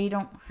 they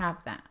don't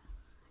have that.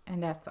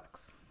 And that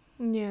sucks.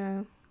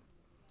 Yeah.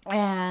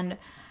 And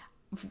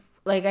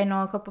like I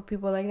know a couple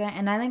people like that.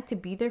 And I like to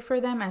be there for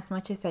them as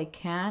much as I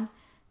can.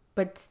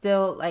 But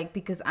still, like,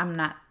 because I'm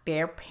not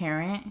their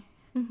parent,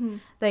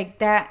 like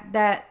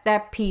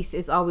that piece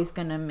is always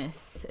gonna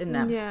miss in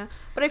them. Yeah.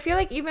 But I feel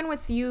like even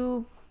with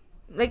you,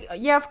 like,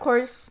 yeah, of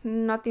course,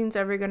 nothing's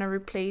ever gonna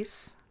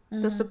replace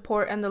the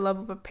support and the love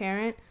of a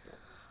parent.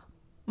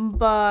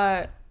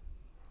 But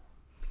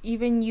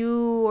even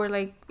you, or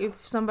like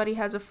if somebody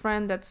has a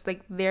friend that's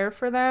like there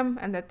for them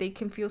and that they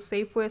can feel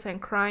safe with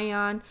and cry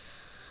on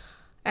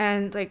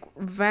and like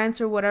vent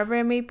or whatever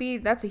it may be,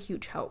 that's a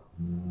huge help.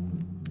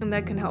 And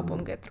that can help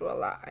them get through a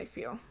lot, I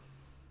feel.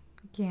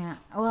 Yeah.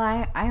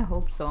 Well, I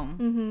hope so.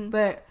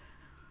 But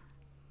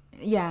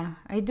yeah,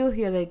 I do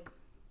hear like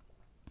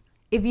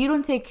if you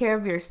don't take care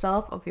of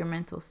yourself, of your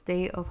mental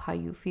state, of how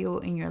you feel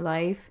in your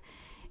life,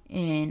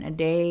 in a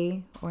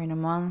day or in a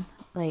month,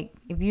 like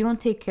if you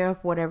don't take care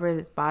of whatever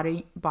is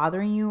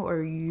bothering you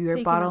or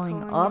you're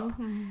bottling up,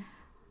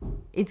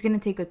 it's going to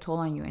take a toll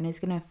on you and it's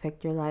going to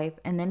affect your life.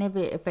 And then if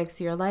it affects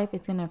your life,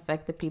 it's going to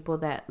affect the people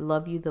that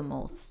love you the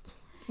most.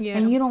 Yeah.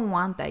 And you don't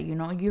want that, you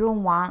know. You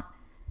don't want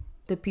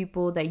the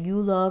people that you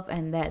love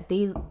and that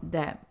they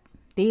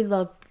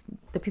love,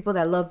 the people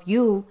that love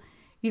you,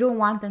 you don't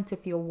want them to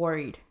feel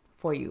worried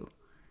for you.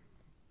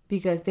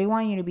 Because they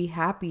want you to be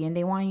happy and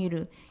they want you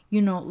to,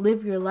 you know,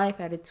 live your life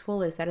at its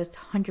fullest, at its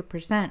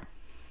 100%.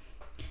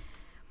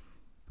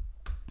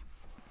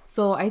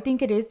 So I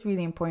think it is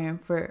really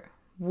important for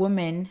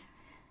women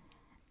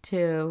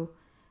to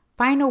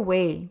find a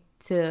way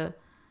to,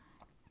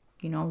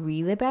 you know,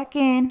 reel it back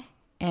in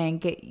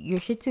and get your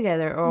shit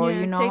together, or,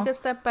 you know, take a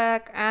step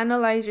back,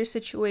 analyze your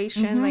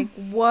situation. Like,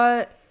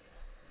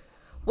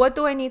 what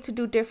do I need to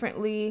do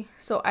differently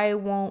so I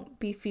won't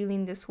be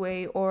feeling this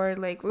way? Or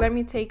like, let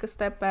me take a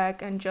step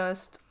back and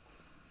just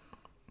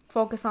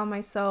focus on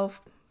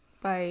myself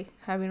by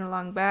having a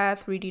long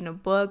bath, reading a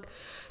book,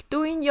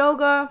 doing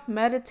yoga,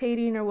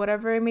 meditating, or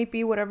whatever it may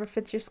be, whatever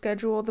fits your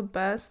schedule the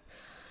best.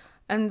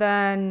 And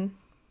then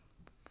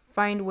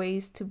find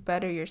ways to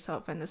better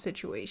yourself in the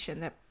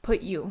situation that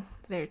put you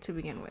there to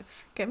begin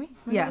with. Get me?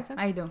 Yeah,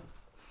 I do.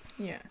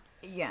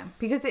 Yeah,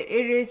 because it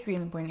is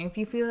really important. If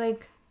you feel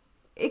like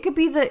it could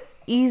be the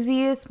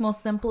easiest,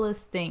 most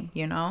simplest thing,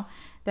 you know,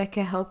 that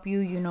can help you,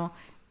 you know,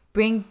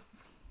 bring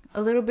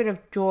a little bit of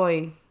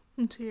joy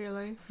into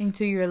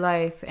your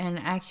life. And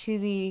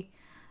actually,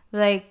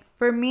 like,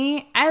 for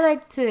me, I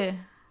like to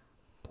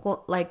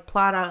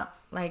plot out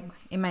like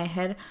in my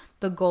head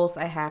the goals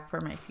I have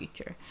for my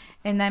future,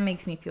 and that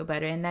makes me feel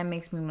better, and that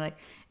makes me like,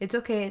 it's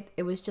okay.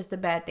 It was just a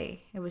bad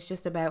day. It was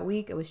just a bad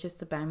week. It was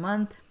just a bad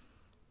month.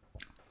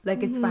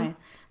 Like, it's fine.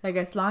 Like,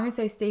 as long as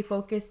I stay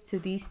focused to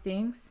these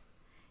things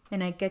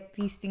and I get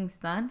these things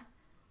done,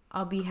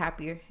 I'll be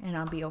happier and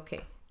I'll be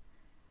okay.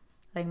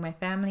 Like, my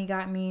family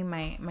got me,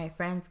 my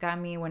friends got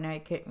me when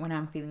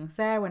I'm feeling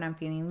sad, when I'm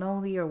feeling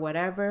lonely or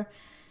whatever.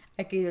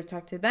 I can either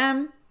talk to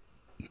them,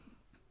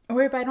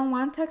 or if I don't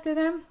want to talk to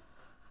them,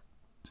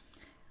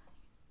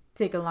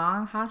 take a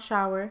long hot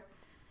shower,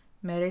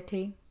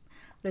 meditate,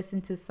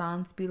 listen to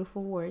San's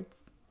beautiful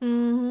words,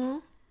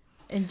 and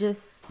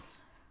just...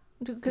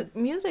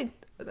 Music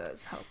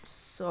does help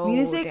so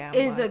music damn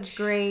is much. a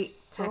great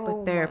type So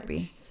of therapy.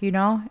 much. You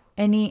know,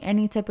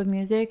 any type of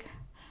music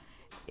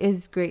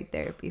is great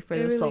therapy for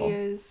the soul. It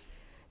really is.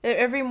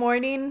 Every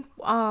morning,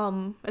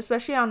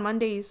 especially on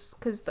Mondays,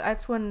 because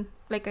that's when,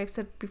 like I've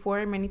said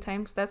before many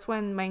times, that's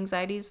when my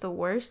anxiety is the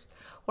worst,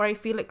 or I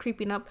feel it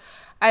creeping up.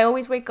 I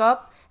always wake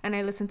up and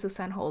I listen to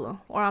San Holo,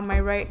 or on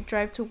my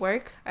drive to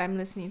work, I'm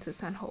listening to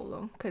San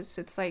Holo, because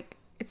it's like,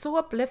 it's so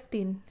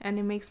uplifting and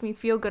it makes me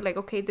feel good. Like,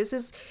 okay,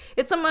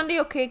 it's a Monday.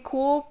 Okay,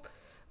 cool.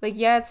 Like,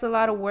 yeah, it's a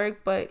lot of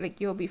work, but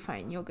like, you'll be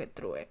fine. You'll get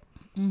through it.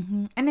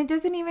 And it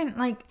doesn't even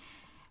like,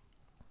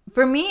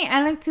 for me,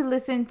 I like to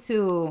listen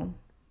to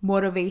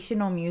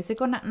motivational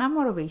music, or not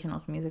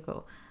motivational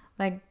musical,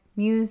 like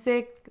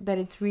music that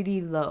it's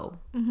really low.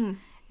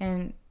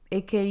 And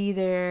it could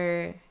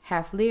either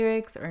have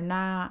lyrics or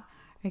not,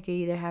 or it could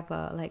either have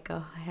a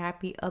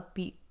happy,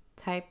 upbeat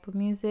type of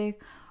music,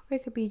 or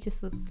it could be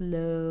just a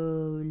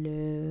slow,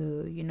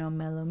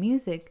 mellow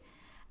music.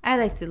 I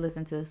like to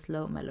listen to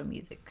slow, mellow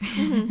music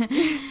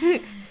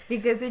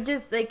because it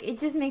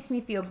just makes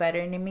me feel better,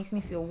 and it makes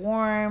me feel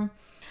warm.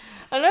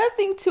 Another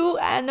thing too,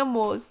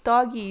 animals,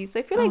 doggies.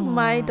 I feel like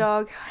my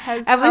dog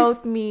has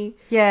helped me.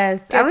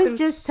 Yes, I was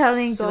just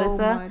telling so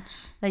Jalissa, much.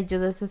 like,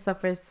 Jalissa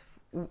suffers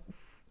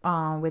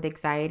with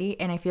anxiety,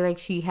 and I feel like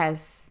she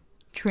has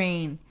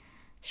trained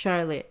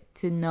Charlotte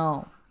to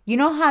know. You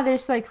know how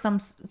there's like some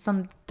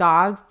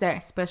dogs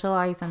that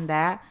specialize on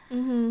that?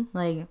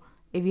 Like,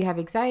 if you have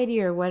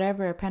anxiety or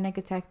whatever, a panic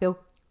attack, they'll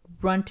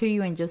run to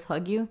you and just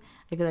hug you.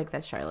 I feel like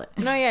that's Charlotte.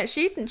 No, yeah,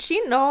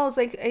 she knows.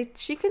 Like,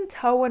 she can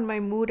tell when my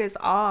mood is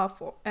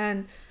off,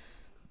 and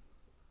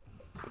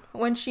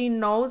when she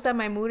knows that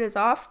my mood is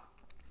off,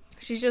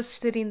 she's just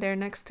sitting there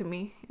next to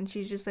me, and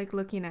she's just like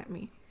looking at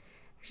me.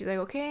 She's like,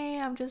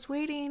 okay, I'm just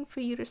waiting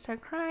for you to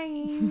start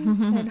crying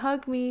and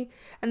hug me.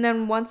 And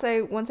then once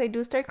I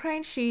do start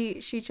crying,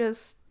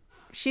 she's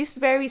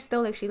very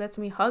still. Like, she lets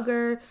me hug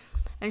her,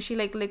 and she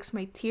like licks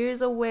my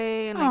tears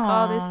away and like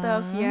all this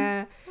stuff.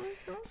 Yeah.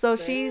 So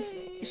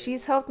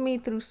she's helped me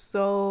through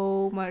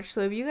so much.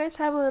 So if you guys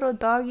have a little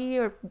doggy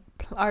or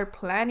are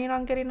planning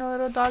on getting a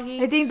little doggy,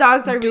 I think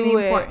dogs are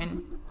really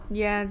important.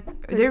 Yeah,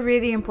 they're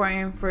really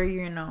important for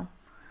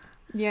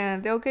Yeah,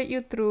 they'll get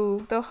you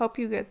through. They'll help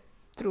you get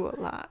through a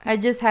lot. I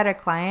just had a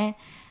client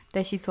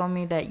that she told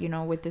me that,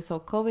 with this whole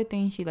COVID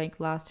thing, she like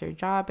lost her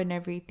job and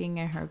everything,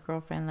 and her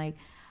girlfriend like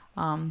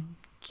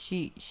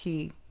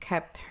she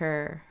kept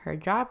her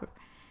job,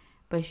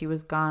 but she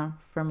was gone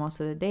for most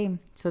of the day.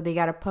 So they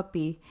got a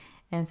puppy,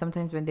 and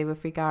sometimes when they would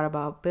freak out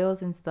about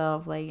bills and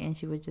stuff, like, and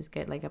she would just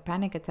get like a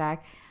panic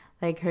attack,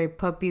 like her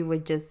puppy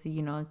would just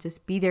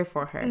just be there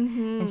for her.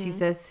 And she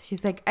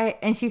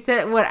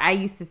said what I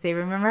used to say.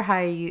 Remember how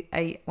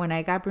I when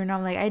I got Bruno,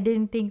 I'm like, I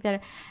didn't think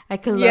that I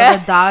could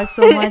love a dog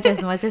so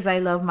much as I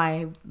love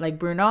my like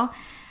Bruno.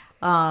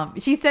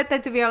 She said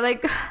that to me. I'm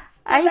like,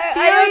 I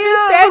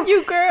understand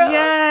you, girl.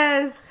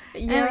 Yes.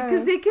 Yeah,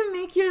 because they can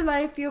make your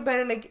life feel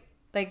better.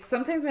 Like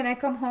sometimes when I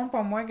come home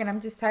from work and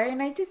I'm just tired,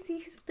 and I just see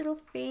his little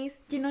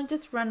face,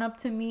 just run up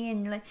to me,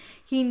 and like,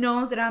 he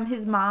knows that I'm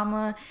his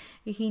mama.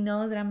 He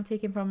knows that I'm gonna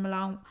take him from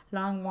a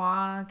long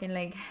walk, and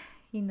like,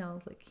 he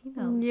knows.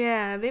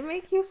 Yeah, they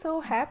make you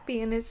so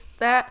happy, and it's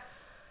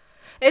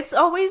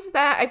always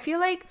that. I feel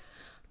like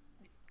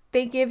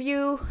they give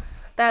you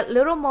that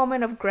little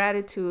moment of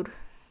gratitude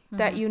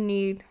that you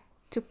need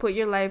to put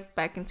your life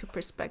back into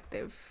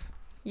perspective.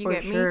 You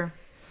get me?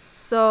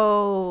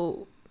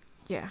 So,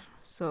 yeah.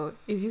 So,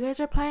 if you guys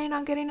are planning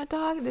on getting a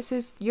dog, this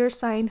is your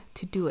sign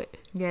to do it.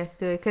 Yes,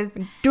 do it. Because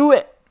do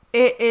it.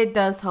 It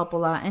does help a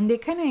lot. And they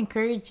kind of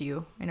encourage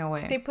you in a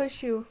way. They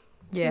push you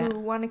to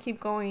want to keep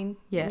going.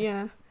 Yes.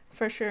 Yeah,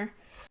 for sure.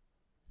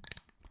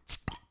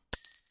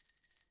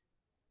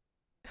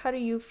 How do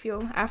you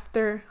feel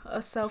after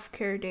a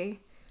self-care day?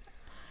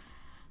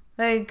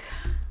 Like,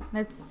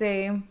 let's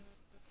say,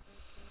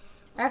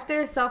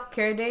 after a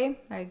self-care day,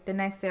 like, the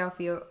next day I'll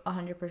feel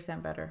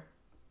 100% better.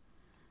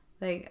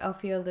 Like, I'll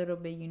feel a little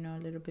bit, a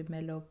little bit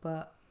mellow,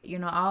 but,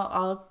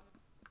 I'll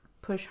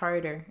push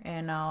harder,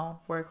 and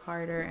I'll work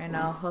harder, and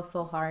I'll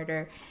hustle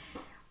harder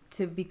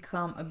to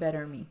become a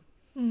better me.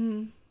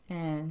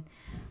 And,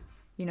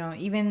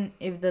 even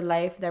if the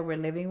life that we're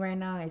living right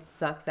now, it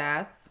sucks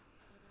ass,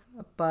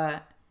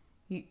 but,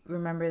 you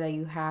remember that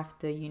you have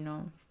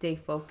to, stay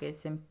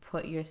focused and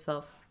put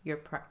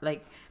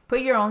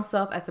put your own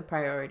self as a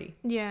priority.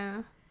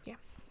 Yeah.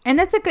 And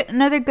that's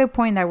another good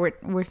point that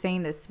we're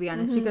saying this, to be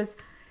honest, because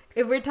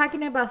if we're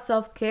talking about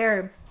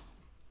self-care,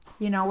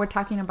 we're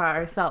talking about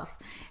ourselves.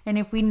 And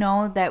if we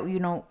know that,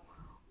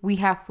 we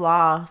have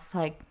flaws,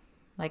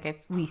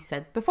 we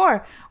said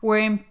before, we're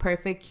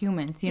imperfect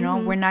humans,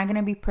 we're not going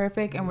to be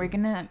perfect, and we're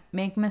going to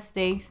make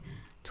mistakes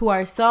to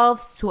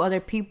ourselves, to other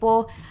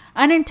people,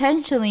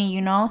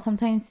 unintentionally,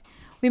 sometimes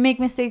we make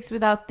mistakes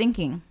without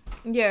thinking.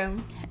 Yeah.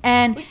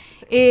 And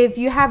if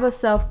you have a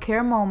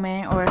self-care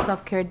moment or a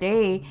self-care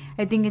day,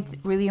 I think it's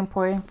really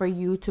important for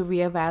you to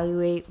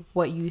reevaluate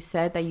what you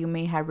said that you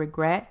may have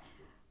regret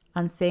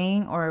on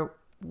saying, or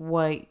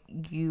what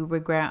you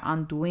regret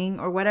on doing,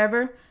 or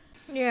whatever.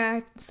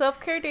 Yeah,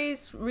 self-care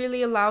days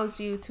really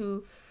allows you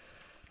to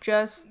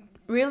just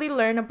really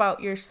learn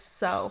about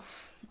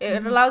yourself.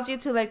 It allows you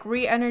to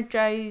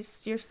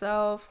re-energize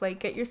yourself,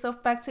 get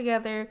yourself back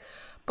together,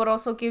 but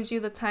also gives you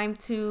the time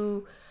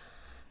to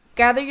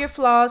gather your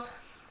flaws,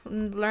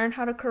 learn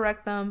how to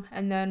correct them,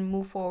 and then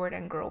move forward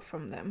and grow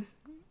from them.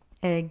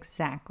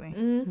 Exactly.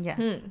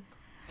 Yes.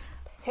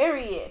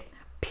 Period.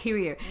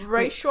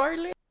 Right,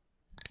 Charlotte?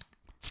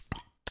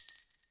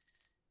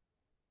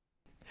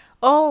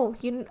 Oh,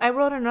 I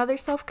wrote another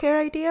self-care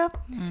idea.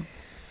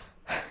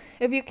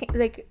 If you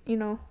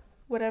can,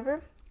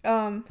 whatever.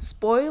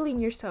 Spoiling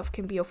yourself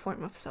can be a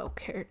form of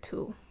self-care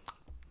too.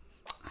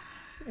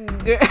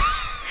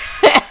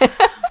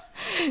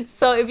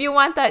 So if you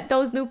want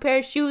those new pair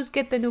of shoes,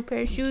 get the new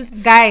pair of shoes.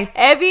 Guys.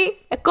 Evie,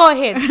 go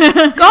ahead.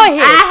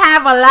 I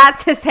have a lot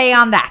to say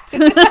on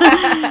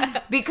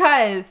that.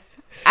 Because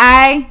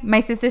my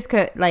sisters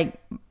could put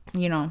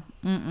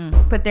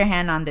their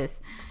hand on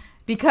this.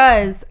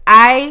 Because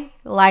I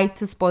like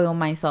to spoil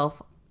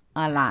myself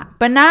a lot.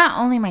 But not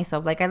only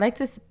myself. I like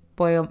to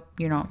spoil,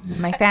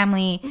 my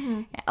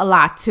family a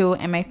lot too,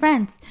 and my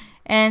friends.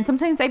 And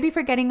sometimes I be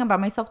forgetting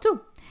about myself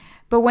too.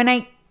 But when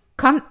it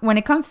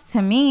comes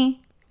to me,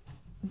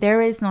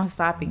 there is no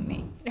stopping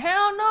me.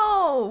 Hell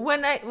no.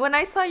 When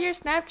I saw your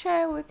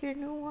Snapchat with your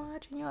new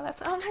watch and your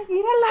laptop, I'm like,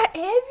 you don't like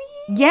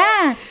Evie?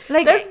 Yeah.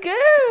 That's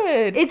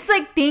good. It's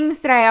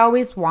things that I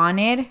always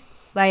wanted.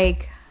 I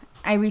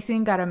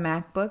recently got a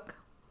MacBook,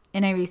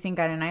 and I recently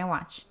got an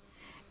iWatch,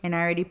 and I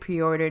already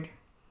pre-ordered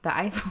the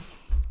iPhone.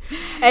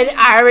 And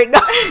I already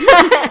know.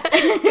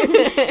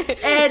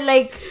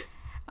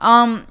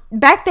 And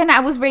back then I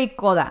was very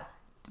coda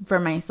for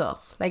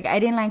myself. I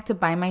didn't like to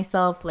buy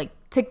myself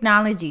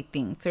technology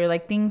things, or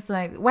things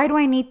why do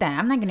I need that?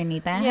 I'm not gonna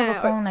need that. I have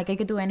a phone. I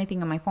could do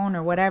anything on my phone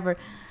or whatever.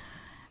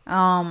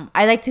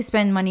 I like to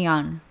spend money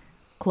on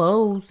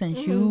clothes and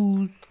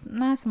shoes.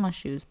 Not so much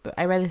shoes, but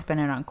I rather spend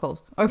it on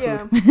clothes or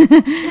food.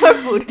 Or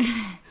food.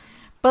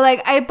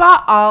 But I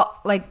bought all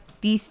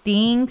these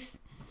things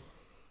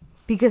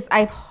because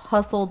I've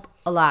hustled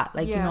a lot.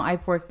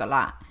 I've worked a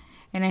lot,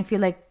 and I feel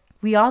like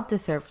we all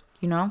deserve.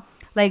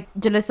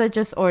 Jalissa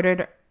just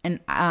ordered an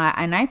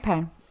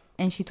iPad.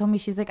 And she told me,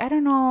 she's like, I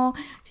don't know.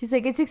 She's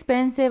like, it's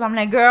expensive. I'm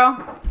like,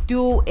 girl,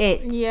 do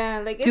it.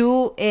 Yeah,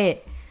 do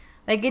it.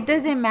 It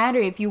doesn't matter.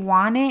 If you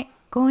want it,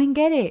 go and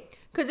get it.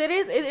 Because it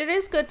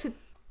is good to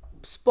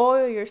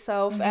spoil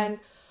yourself and,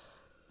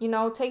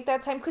 take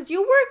that time. Because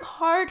you work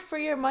hard for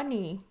your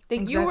money.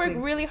 Exactly. You work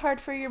really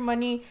hard for your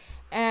money.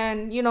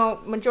 And,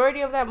 majority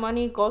of that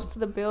money goes to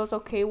the bills,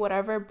 okay,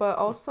 whatever. But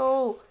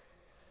also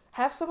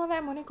have some of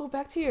that money go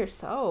back to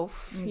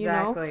yourself,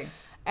 Exactly.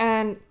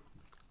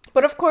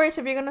 But of course,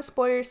 if you're going to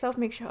spoil yourself,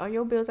 make sure all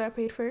your bills are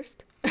paid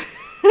first.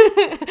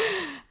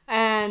 But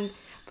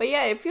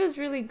yeah, it feels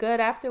really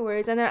good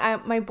afterwards. And then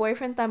my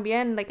boyfriend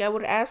también, I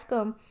would ask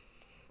him,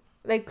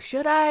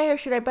 should I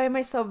buy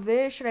myself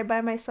this? Should I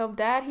buy myself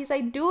that? He's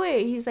like, do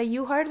it. He's like,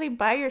 you hardly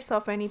buy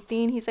yourself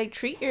anything. He's like,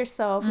 treat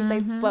yourself. He's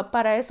like, but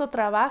para eso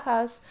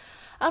trabajas.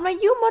 I'm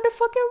like, you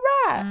motherfucking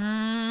rat.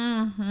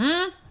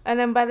 And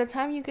then by the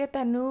time you get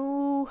that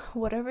new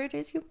whatever it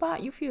is you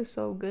bought, you feel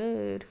so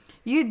good.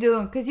 You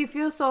do, because you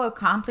feel so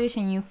accomplished,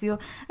 and you feel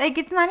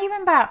it's not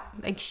even about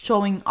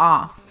showing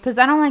off, because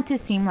I don't like to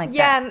seem like that.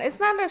 Yeah, and it's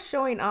not a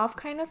showing off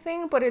kind of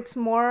thing, but it's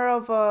more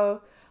of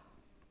a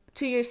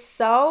to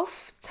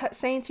yourself,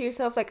 saying to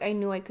yourself, I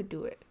knew I could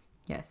do it.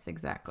 Yes,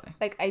 exactly.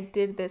 I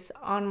did this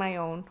on my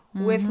own,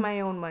 with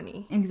my own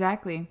money.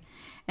 Exactly.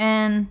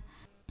 And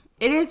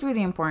it is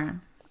really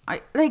important.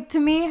 To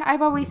me,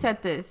 I've always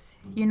said this,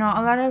 a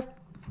lot of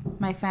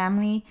my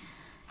family,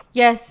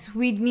 yes,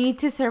 we need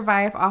to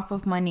survive off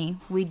of money.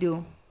 We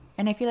do.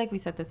 And I feel like we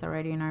said this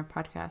already in our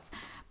podcast.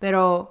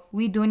 But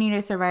we do need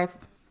to survive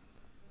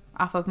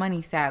off of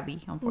money,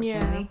 sadly,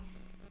 unfortunately.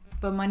 Yeah.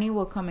 But money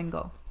will come and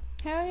go.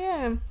 Hell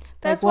yeah.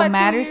 That's what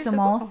matters the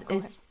most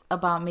is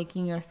about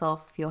making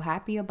yourself feel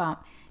happy,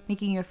 about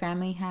making your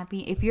family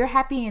happy. If you're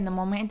happy in the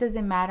moment, it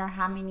doesn't matter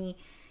how many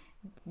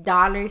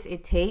dollars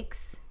it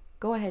takes.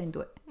 Go ahead and do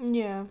it.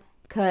 Yeah.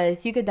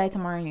 Because you could die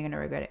tomorrow and you're going to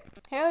regret it.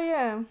 Hell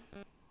yeah.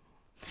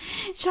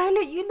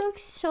 Charlotte, you look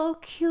so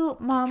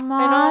cute, mama.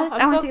 I know.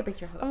 I want to take a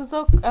picture.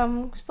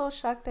 I'm so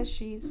shocked that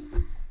she's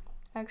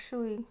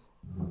Actually.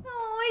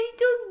 Oh, it's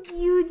so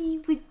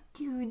cutie, but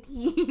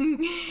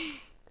cutie.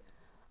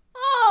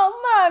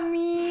 Oh,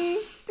 mami.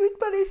 Tú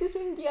pareces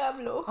un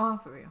diablo. Oh,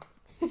 for real.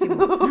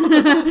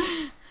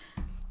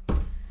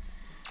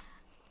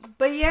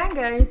 But yeah,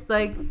 guys,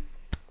 like,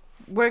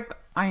 work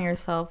on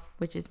yourself,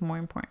 which is more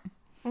important.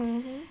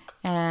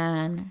 Mm-hmm.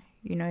 And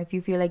you know, if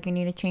you feel like you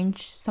need to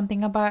change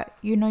something about,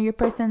 you know, your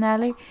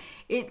personality,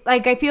 it,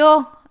 like, I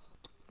feel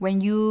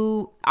when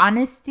you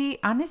honesty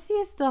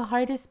is the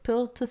hardest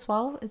pill to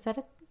swallow. Is that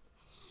it?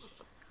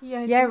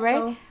 Yeah, Yeah, think right.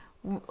 so.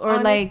 Or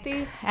Honesty.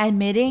 like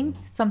admitting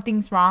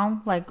something's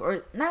wrong, like,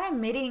 or not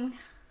admitting.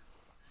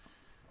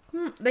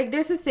 Like,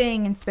 there's a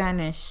saying in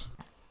Spanish,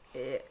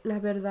 la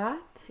verdad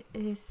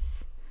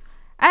is,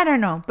 I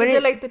don't know, but Is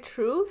it like the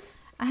truth?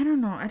 I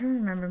don't know. I don't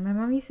remember. My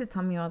mom used to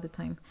tell me all the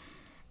time,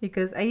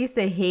 because I used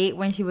to hate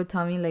when she would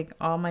tell me like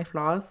all my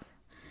flaws.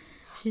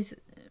 She'd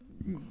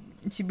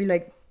be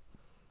like,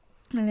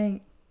 ya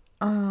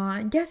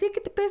sé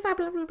que te pesa,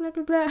 blah blah blah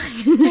blah blah.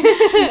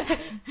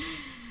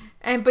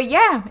 And but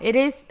yeah, it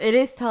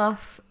is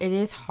tough. It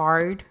is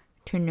hard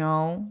to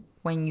know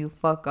when you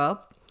fuck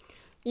up.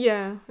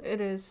 Yeah,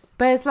 it is.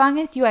 But as long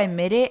as you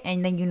admit it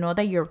and then you know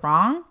that you're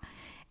wrong,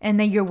 and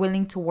then you're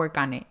willing to work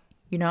on it,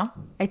 you know,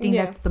 I think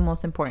that's the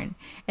most important.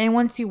 And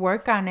once you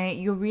work on it,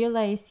 you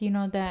realize, you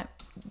know,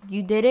 that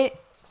you did it.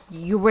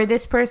 You were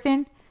this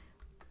person,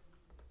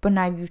 but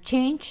now you've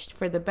changed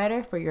for the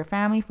better, for your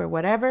family, for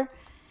whatever.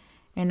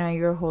 And now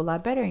you're a whole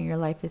lot better, and your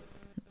life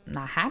is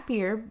not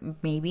happier,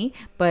 maybe,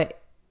 but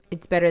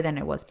it's better than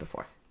it was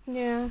before.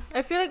 Yeah.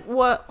 I feel like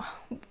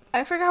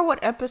I forgot what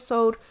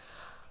episode.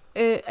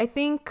 I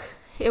think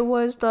it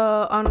was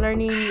the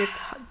unlearning your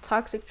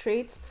toxic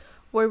traits,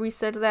 where we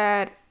said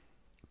that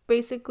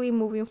basically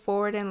moving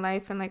forward in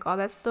life and like all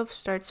that stuff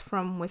starts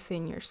from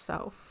within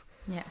yourself.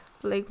 Yes.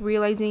 Like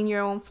realizing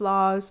your own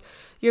flaws,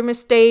 your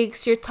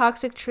mistakes, your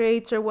toxic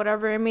traits, or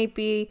whatever it may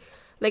be.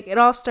 Like it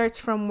all starts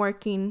from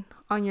working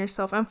on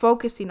yourself and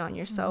focusing on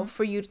yourself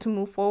for you to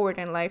move forward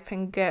in life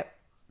and get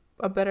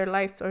a better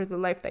life, or the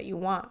life that you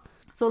want.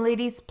 So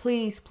ladies,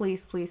 please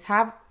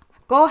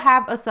go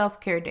have a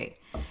self-care day.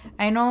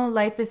 I know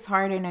life is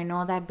hard, and I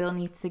know that bill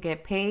needs to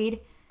get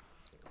paid.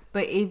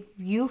 But if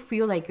you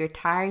feel like you're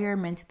tired,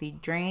 mentally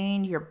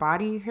drained, your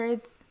body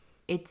hurts,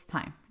 it's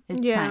time.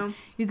 It's time.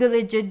 You could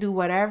legit do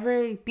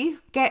whatever. You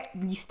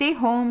stay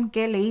home,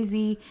 get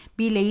lazy,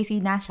 be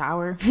lazy, not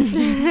shower.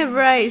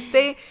 Right.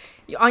 Stay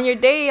on your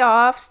day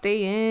off,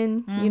 stay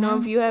in. You know,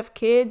 if you have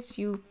kids,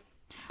 you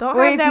don't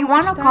or have if that you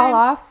much want to time. call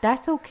off,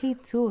 that's okay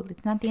too.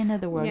 It's not the end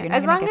of the world. Yeah. You're not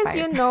As gonna long get as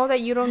fired. you know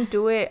that you don't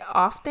do it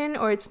often,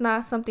 or it's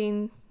not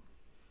something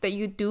that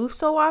you do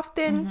so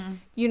often,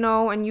 you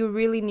know, and you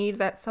really need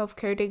that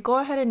self-care day, go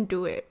ahead and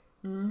do it.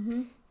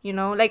 You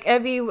know, like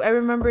Evie, I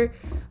remember,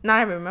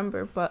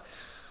 but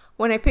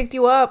when I picked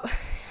you up,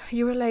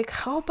 you were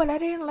like, oh, but I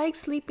didn't like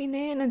sleeping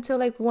in until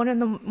like 1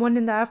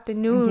 in the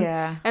afternoon.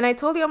 Yeah. And I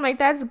told you, I'm like,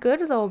 that's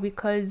good though,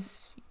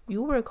 because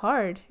you work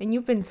hard and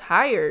you've been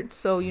tired,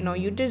 so you know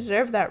you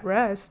deserve that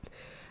rest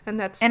and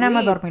that sleep. And I'm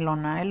a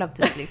dormilona. I love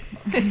to sleep.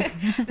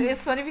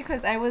 It's funny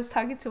because I was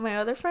talking to my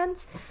other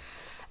friends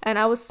and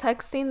I was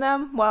texting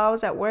them while I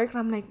was at work, and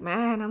I'm like,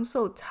 man, I'm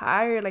so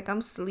tired, like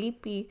I'm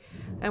sleepy.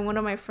 And one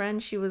of my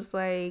friends, she was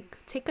like,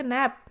 take a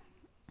nap.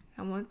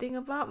 And one thing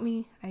about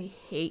me, I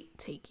hate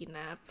taking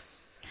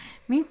naps.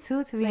 Me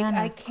too, to be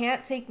honest. I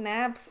can't take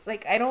naps.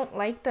 Like, I don't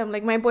like them.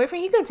 Like, my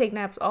boyfriend, he can take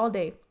naps all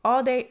day,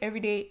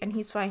 every day, and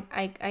he's fine.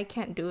 I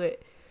can't do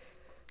it.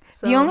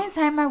 So the only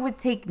time I would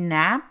take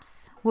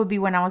naps would be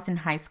when I was in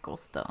high school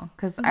still.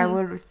 Because I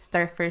would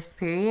start first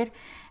period.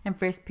 And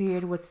first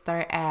period would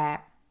start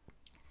at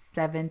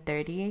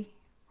 7:30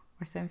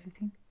 or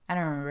 7:15. I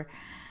don't remember.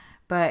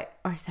 But,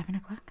 or 7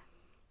 o'clock?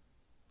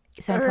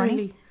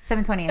 7:20?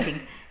 7:20, I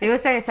think. It would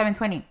start at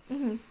 7:20.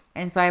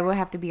 And so I would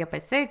have to be up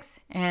at 6.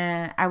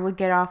 And I would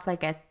get off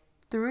like at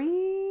 3,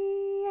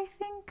 I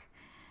think.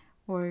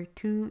 Or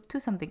 2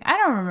 something. I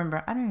don't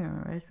remember.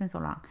 It's been so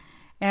long.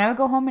 And I would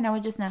go home and I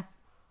would just nap.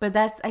 But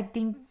that's, I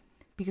think,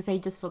 because I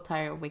just feel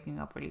tired of waking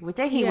up early. Which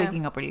I hate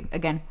waking up early.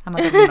 Again, I'm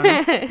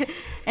a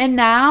And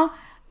now,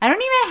 I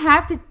don't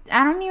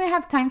even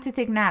have time to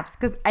take naps.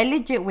 Because I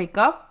legit wake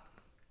up,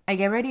 I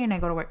get ready, and I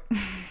go to work.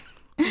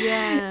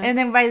 Yeah. And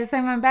then by the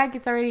time I'm back,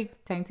 it's already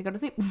time to go to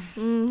sleep.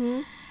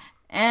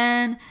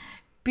 And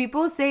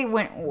people say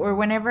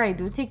whenever I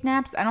do take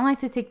naps, I don't like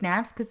to take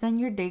naps because then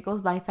your day goes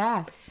by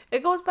fast.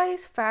 It goes by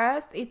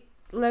fast. Y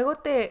luego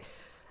te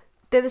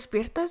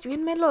despiertas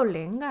bien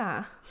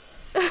melolenga.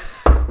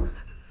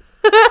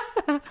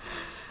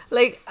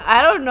 Like,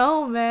 I don't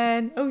know,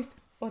 man. Oh,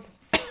 that's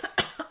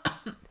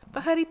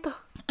pajarito.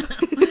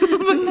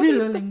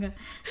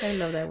 I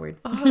love that word.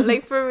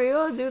 Like, for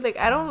real, dude. Like,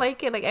 I don't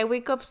like it. Like, I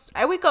wake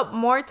up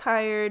more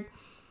tired,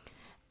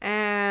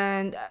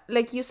 and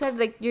like you said,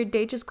 like your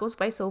day just goes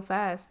by so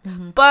fast.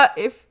 But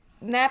if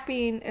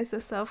napping is a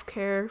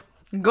self-care,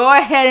 go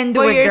ahead and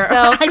do for it,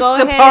 yourself. girl.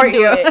 Go ahead and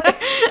do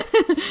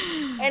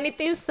it.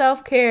 Anything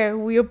self-care,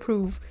 we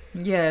approve.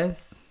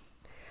 Yes.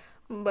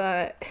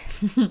 But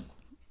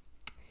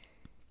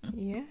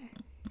Yeah.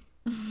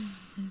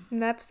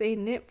 Naps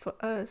ain't it for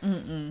us.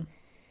 Mm-mm.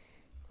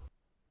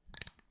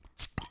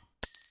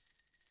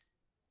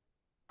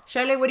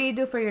 Charlotte, what do you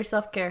do for your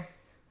self-care?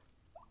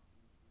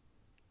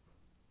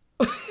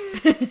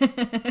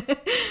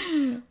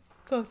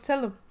 Go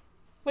tell him.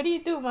 What do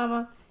you do,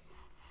 Mama?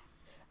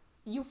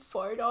 You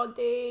fart all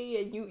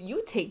day and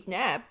you take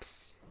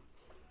naps.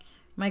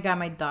 My God,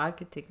 my dog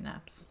could take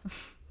naps.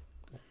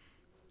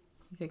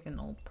 He's like an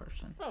old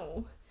person.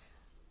 Oh.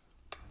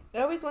 I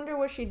always wonder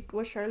what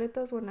Charlotte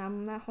does when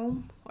I'm not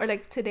home. Or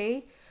like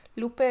today,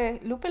 Lupe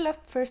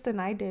left first than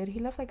I did. He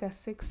left like at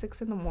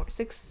 6 in the morning,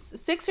 6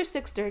 or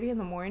 6:30 in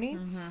the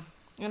morning,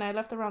 and I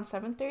left around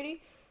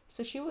 7:30.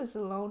 So she was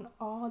alone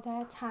all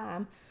that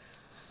time.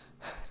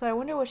 So I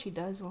wonder what she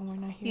does when we're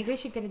not here. You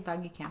guys should get a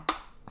doggy cam.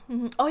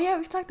 Mm-hmm. Oh yeah,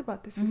 we've talked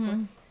about this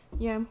before.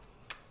 Yeah.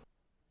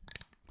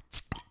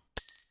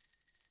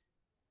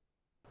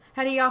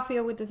 How do y'all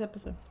feel with this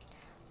episode?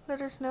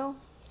 Let us know.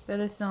 Let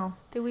us know.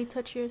 Did we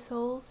touch your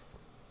souls?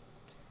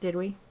 Did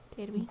we?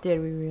 Did we? Did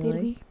we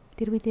really?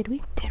 Did we? Did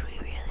we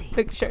really?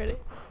 Look,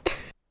 Charlotte.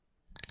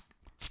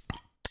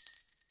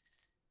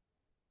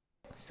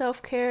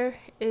 Self-care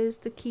is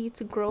the key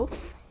to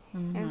growth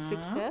and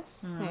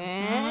success.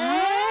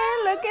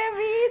 And look at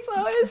me,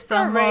 so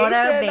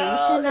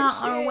inspirational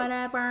or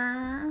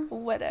whatever.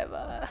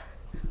 Whatever.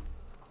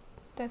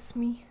 That's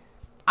me.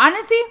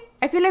 Honestly,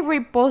 I feel like we're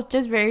both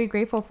just very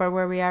grateful for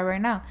where we are right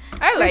now.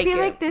 I feel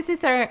like this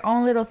is our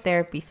own little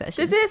therapy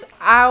session. This is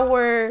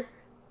our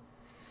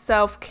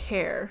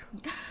self-care.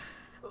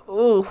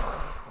 Ooh.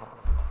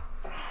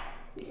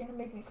 You're gonna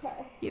make me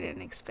cry. You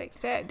didn't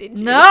expect that, did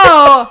you?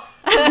 No.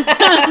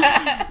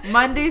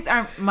 Mondays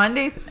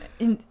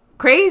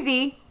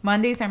crazy.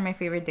 Mondays are my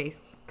favorite days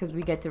because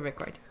we get to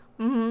record.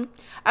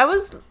 I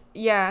was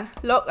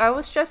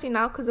stressing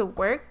out because of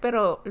work, but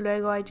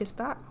luego I just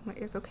thought, I'm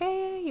like, it's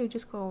okay. You're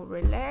just gonna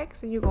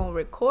relax and you're gonna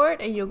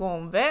record and you're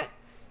gonna vent.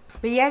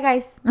 But yeah,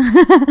 guys,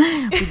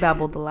 we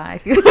babbled a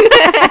lot.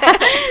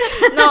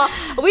 No,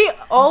 we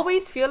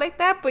always feel like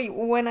that, but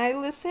when I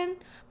listen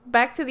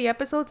back to the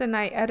episodes and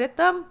I edit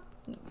them,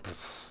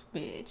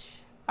 bitch,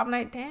 I'm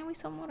like, damn, we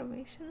so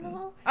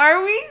motivational.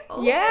 Are we?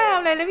 Yeah,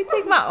 I'm like, let me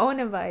take my own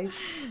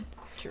advice.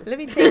 True. Let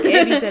me take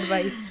Abby's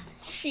advice.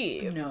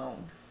 Shit. No.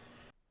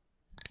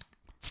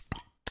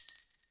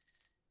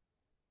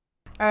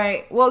 All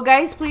right. Well,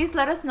 guys, please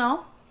let us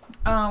know.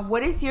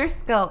 What is your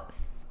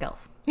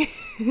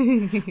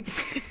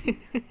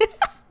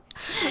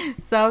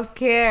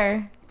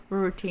self-care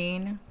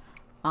routine?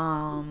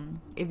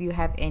 If you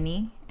have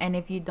any, and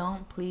if you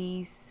don't,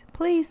 please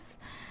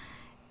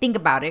think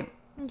about it.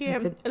 Yeah,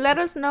 let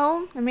us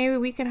know, and maybe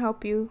we can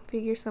help you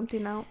figure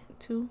something out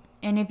too.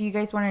 And if you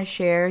guys want to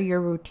share your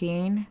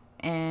routine,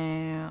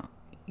 and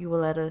you will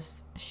let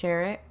us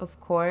share it, of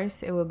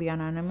course, it will be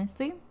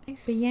anonymously.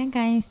 But yeah,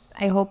 guys,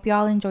 I hope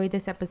y'all enjoyed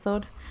this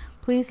episode.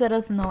 Please let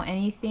us know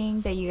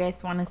anything that you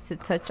guys want us to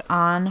touch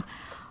on,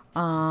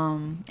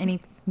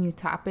 any new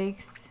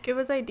topics. Give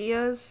us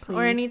ideas, please.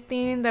 Or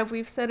anything that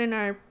we've said in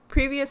our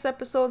previous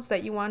episodes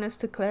that you want us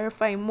to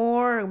clarify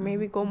more or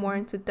maybe go more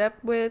into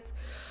depth with.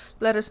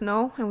 Let us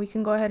know, and we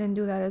can go ahead and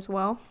do that as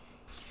well.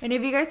 And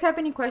if you guys have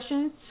any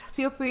questions,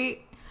 feel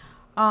free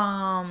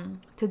to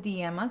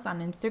DM us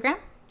on Instagram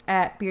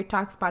at Beer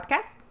Talks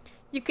Podcast.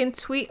 You can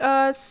tweet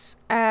us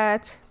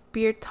at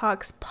Beer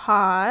Talks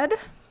Pod.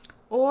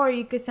 Or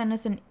you could send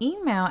us an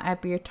email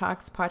at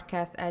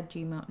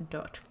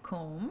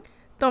beertalkspodcast@gmail.com.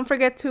 Don't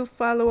forget to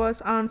follow us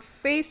on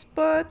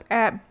Facebook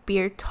at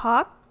Beer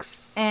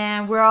Talks.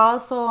 And we're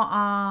also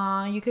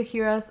on, you could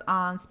hear us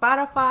on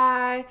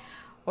Spotify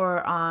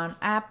or on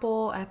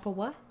Apple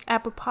what?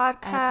 Apple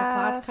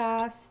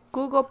Podcasts,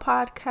 Google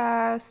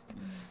Podcast,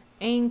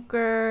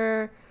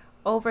 Anchor,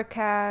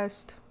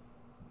 Overcast,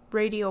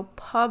 Radio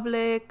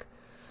Public,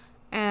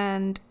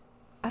 and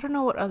I don't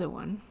know what other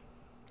one.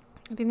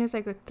 I think there's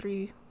like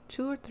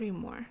two or three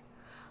more.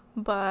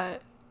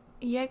 But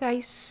yeah,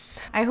 guys,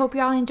 I hope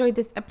y'all enjoyed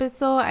this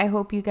episode. I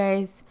hope you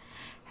guys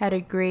had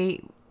a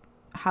great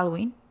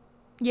Halloween.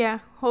 Yeah,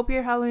 hope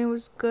your Halloween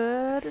was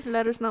good.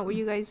 Let us know what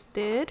you guys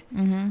did,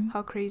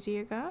 how crazy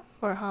it got,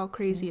 or how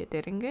crazy it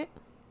didn't get.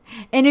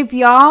 And if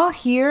y'all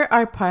hear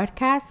our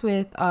podcast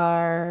with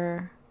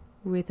a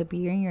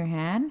beer in your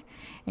hand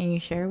and you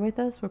share it with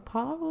us, we'll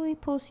probably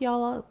post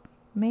y'all up.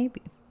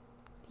 Maybe.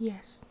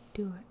 Yes,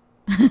 do it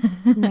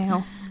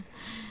now.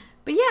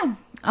 But yeah,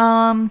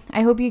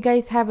 I hope you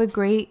guys have a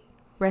great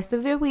rest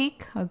of the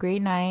week, a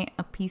great night,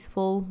 a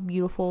peaceful,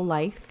 beautiful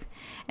life,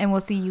 and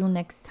we'll see you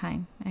next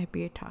time at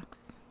Beer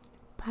Talks.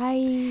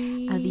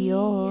 Bye.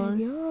 Adios.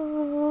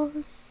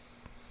 Adios.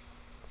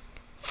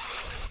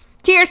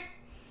 Cheers.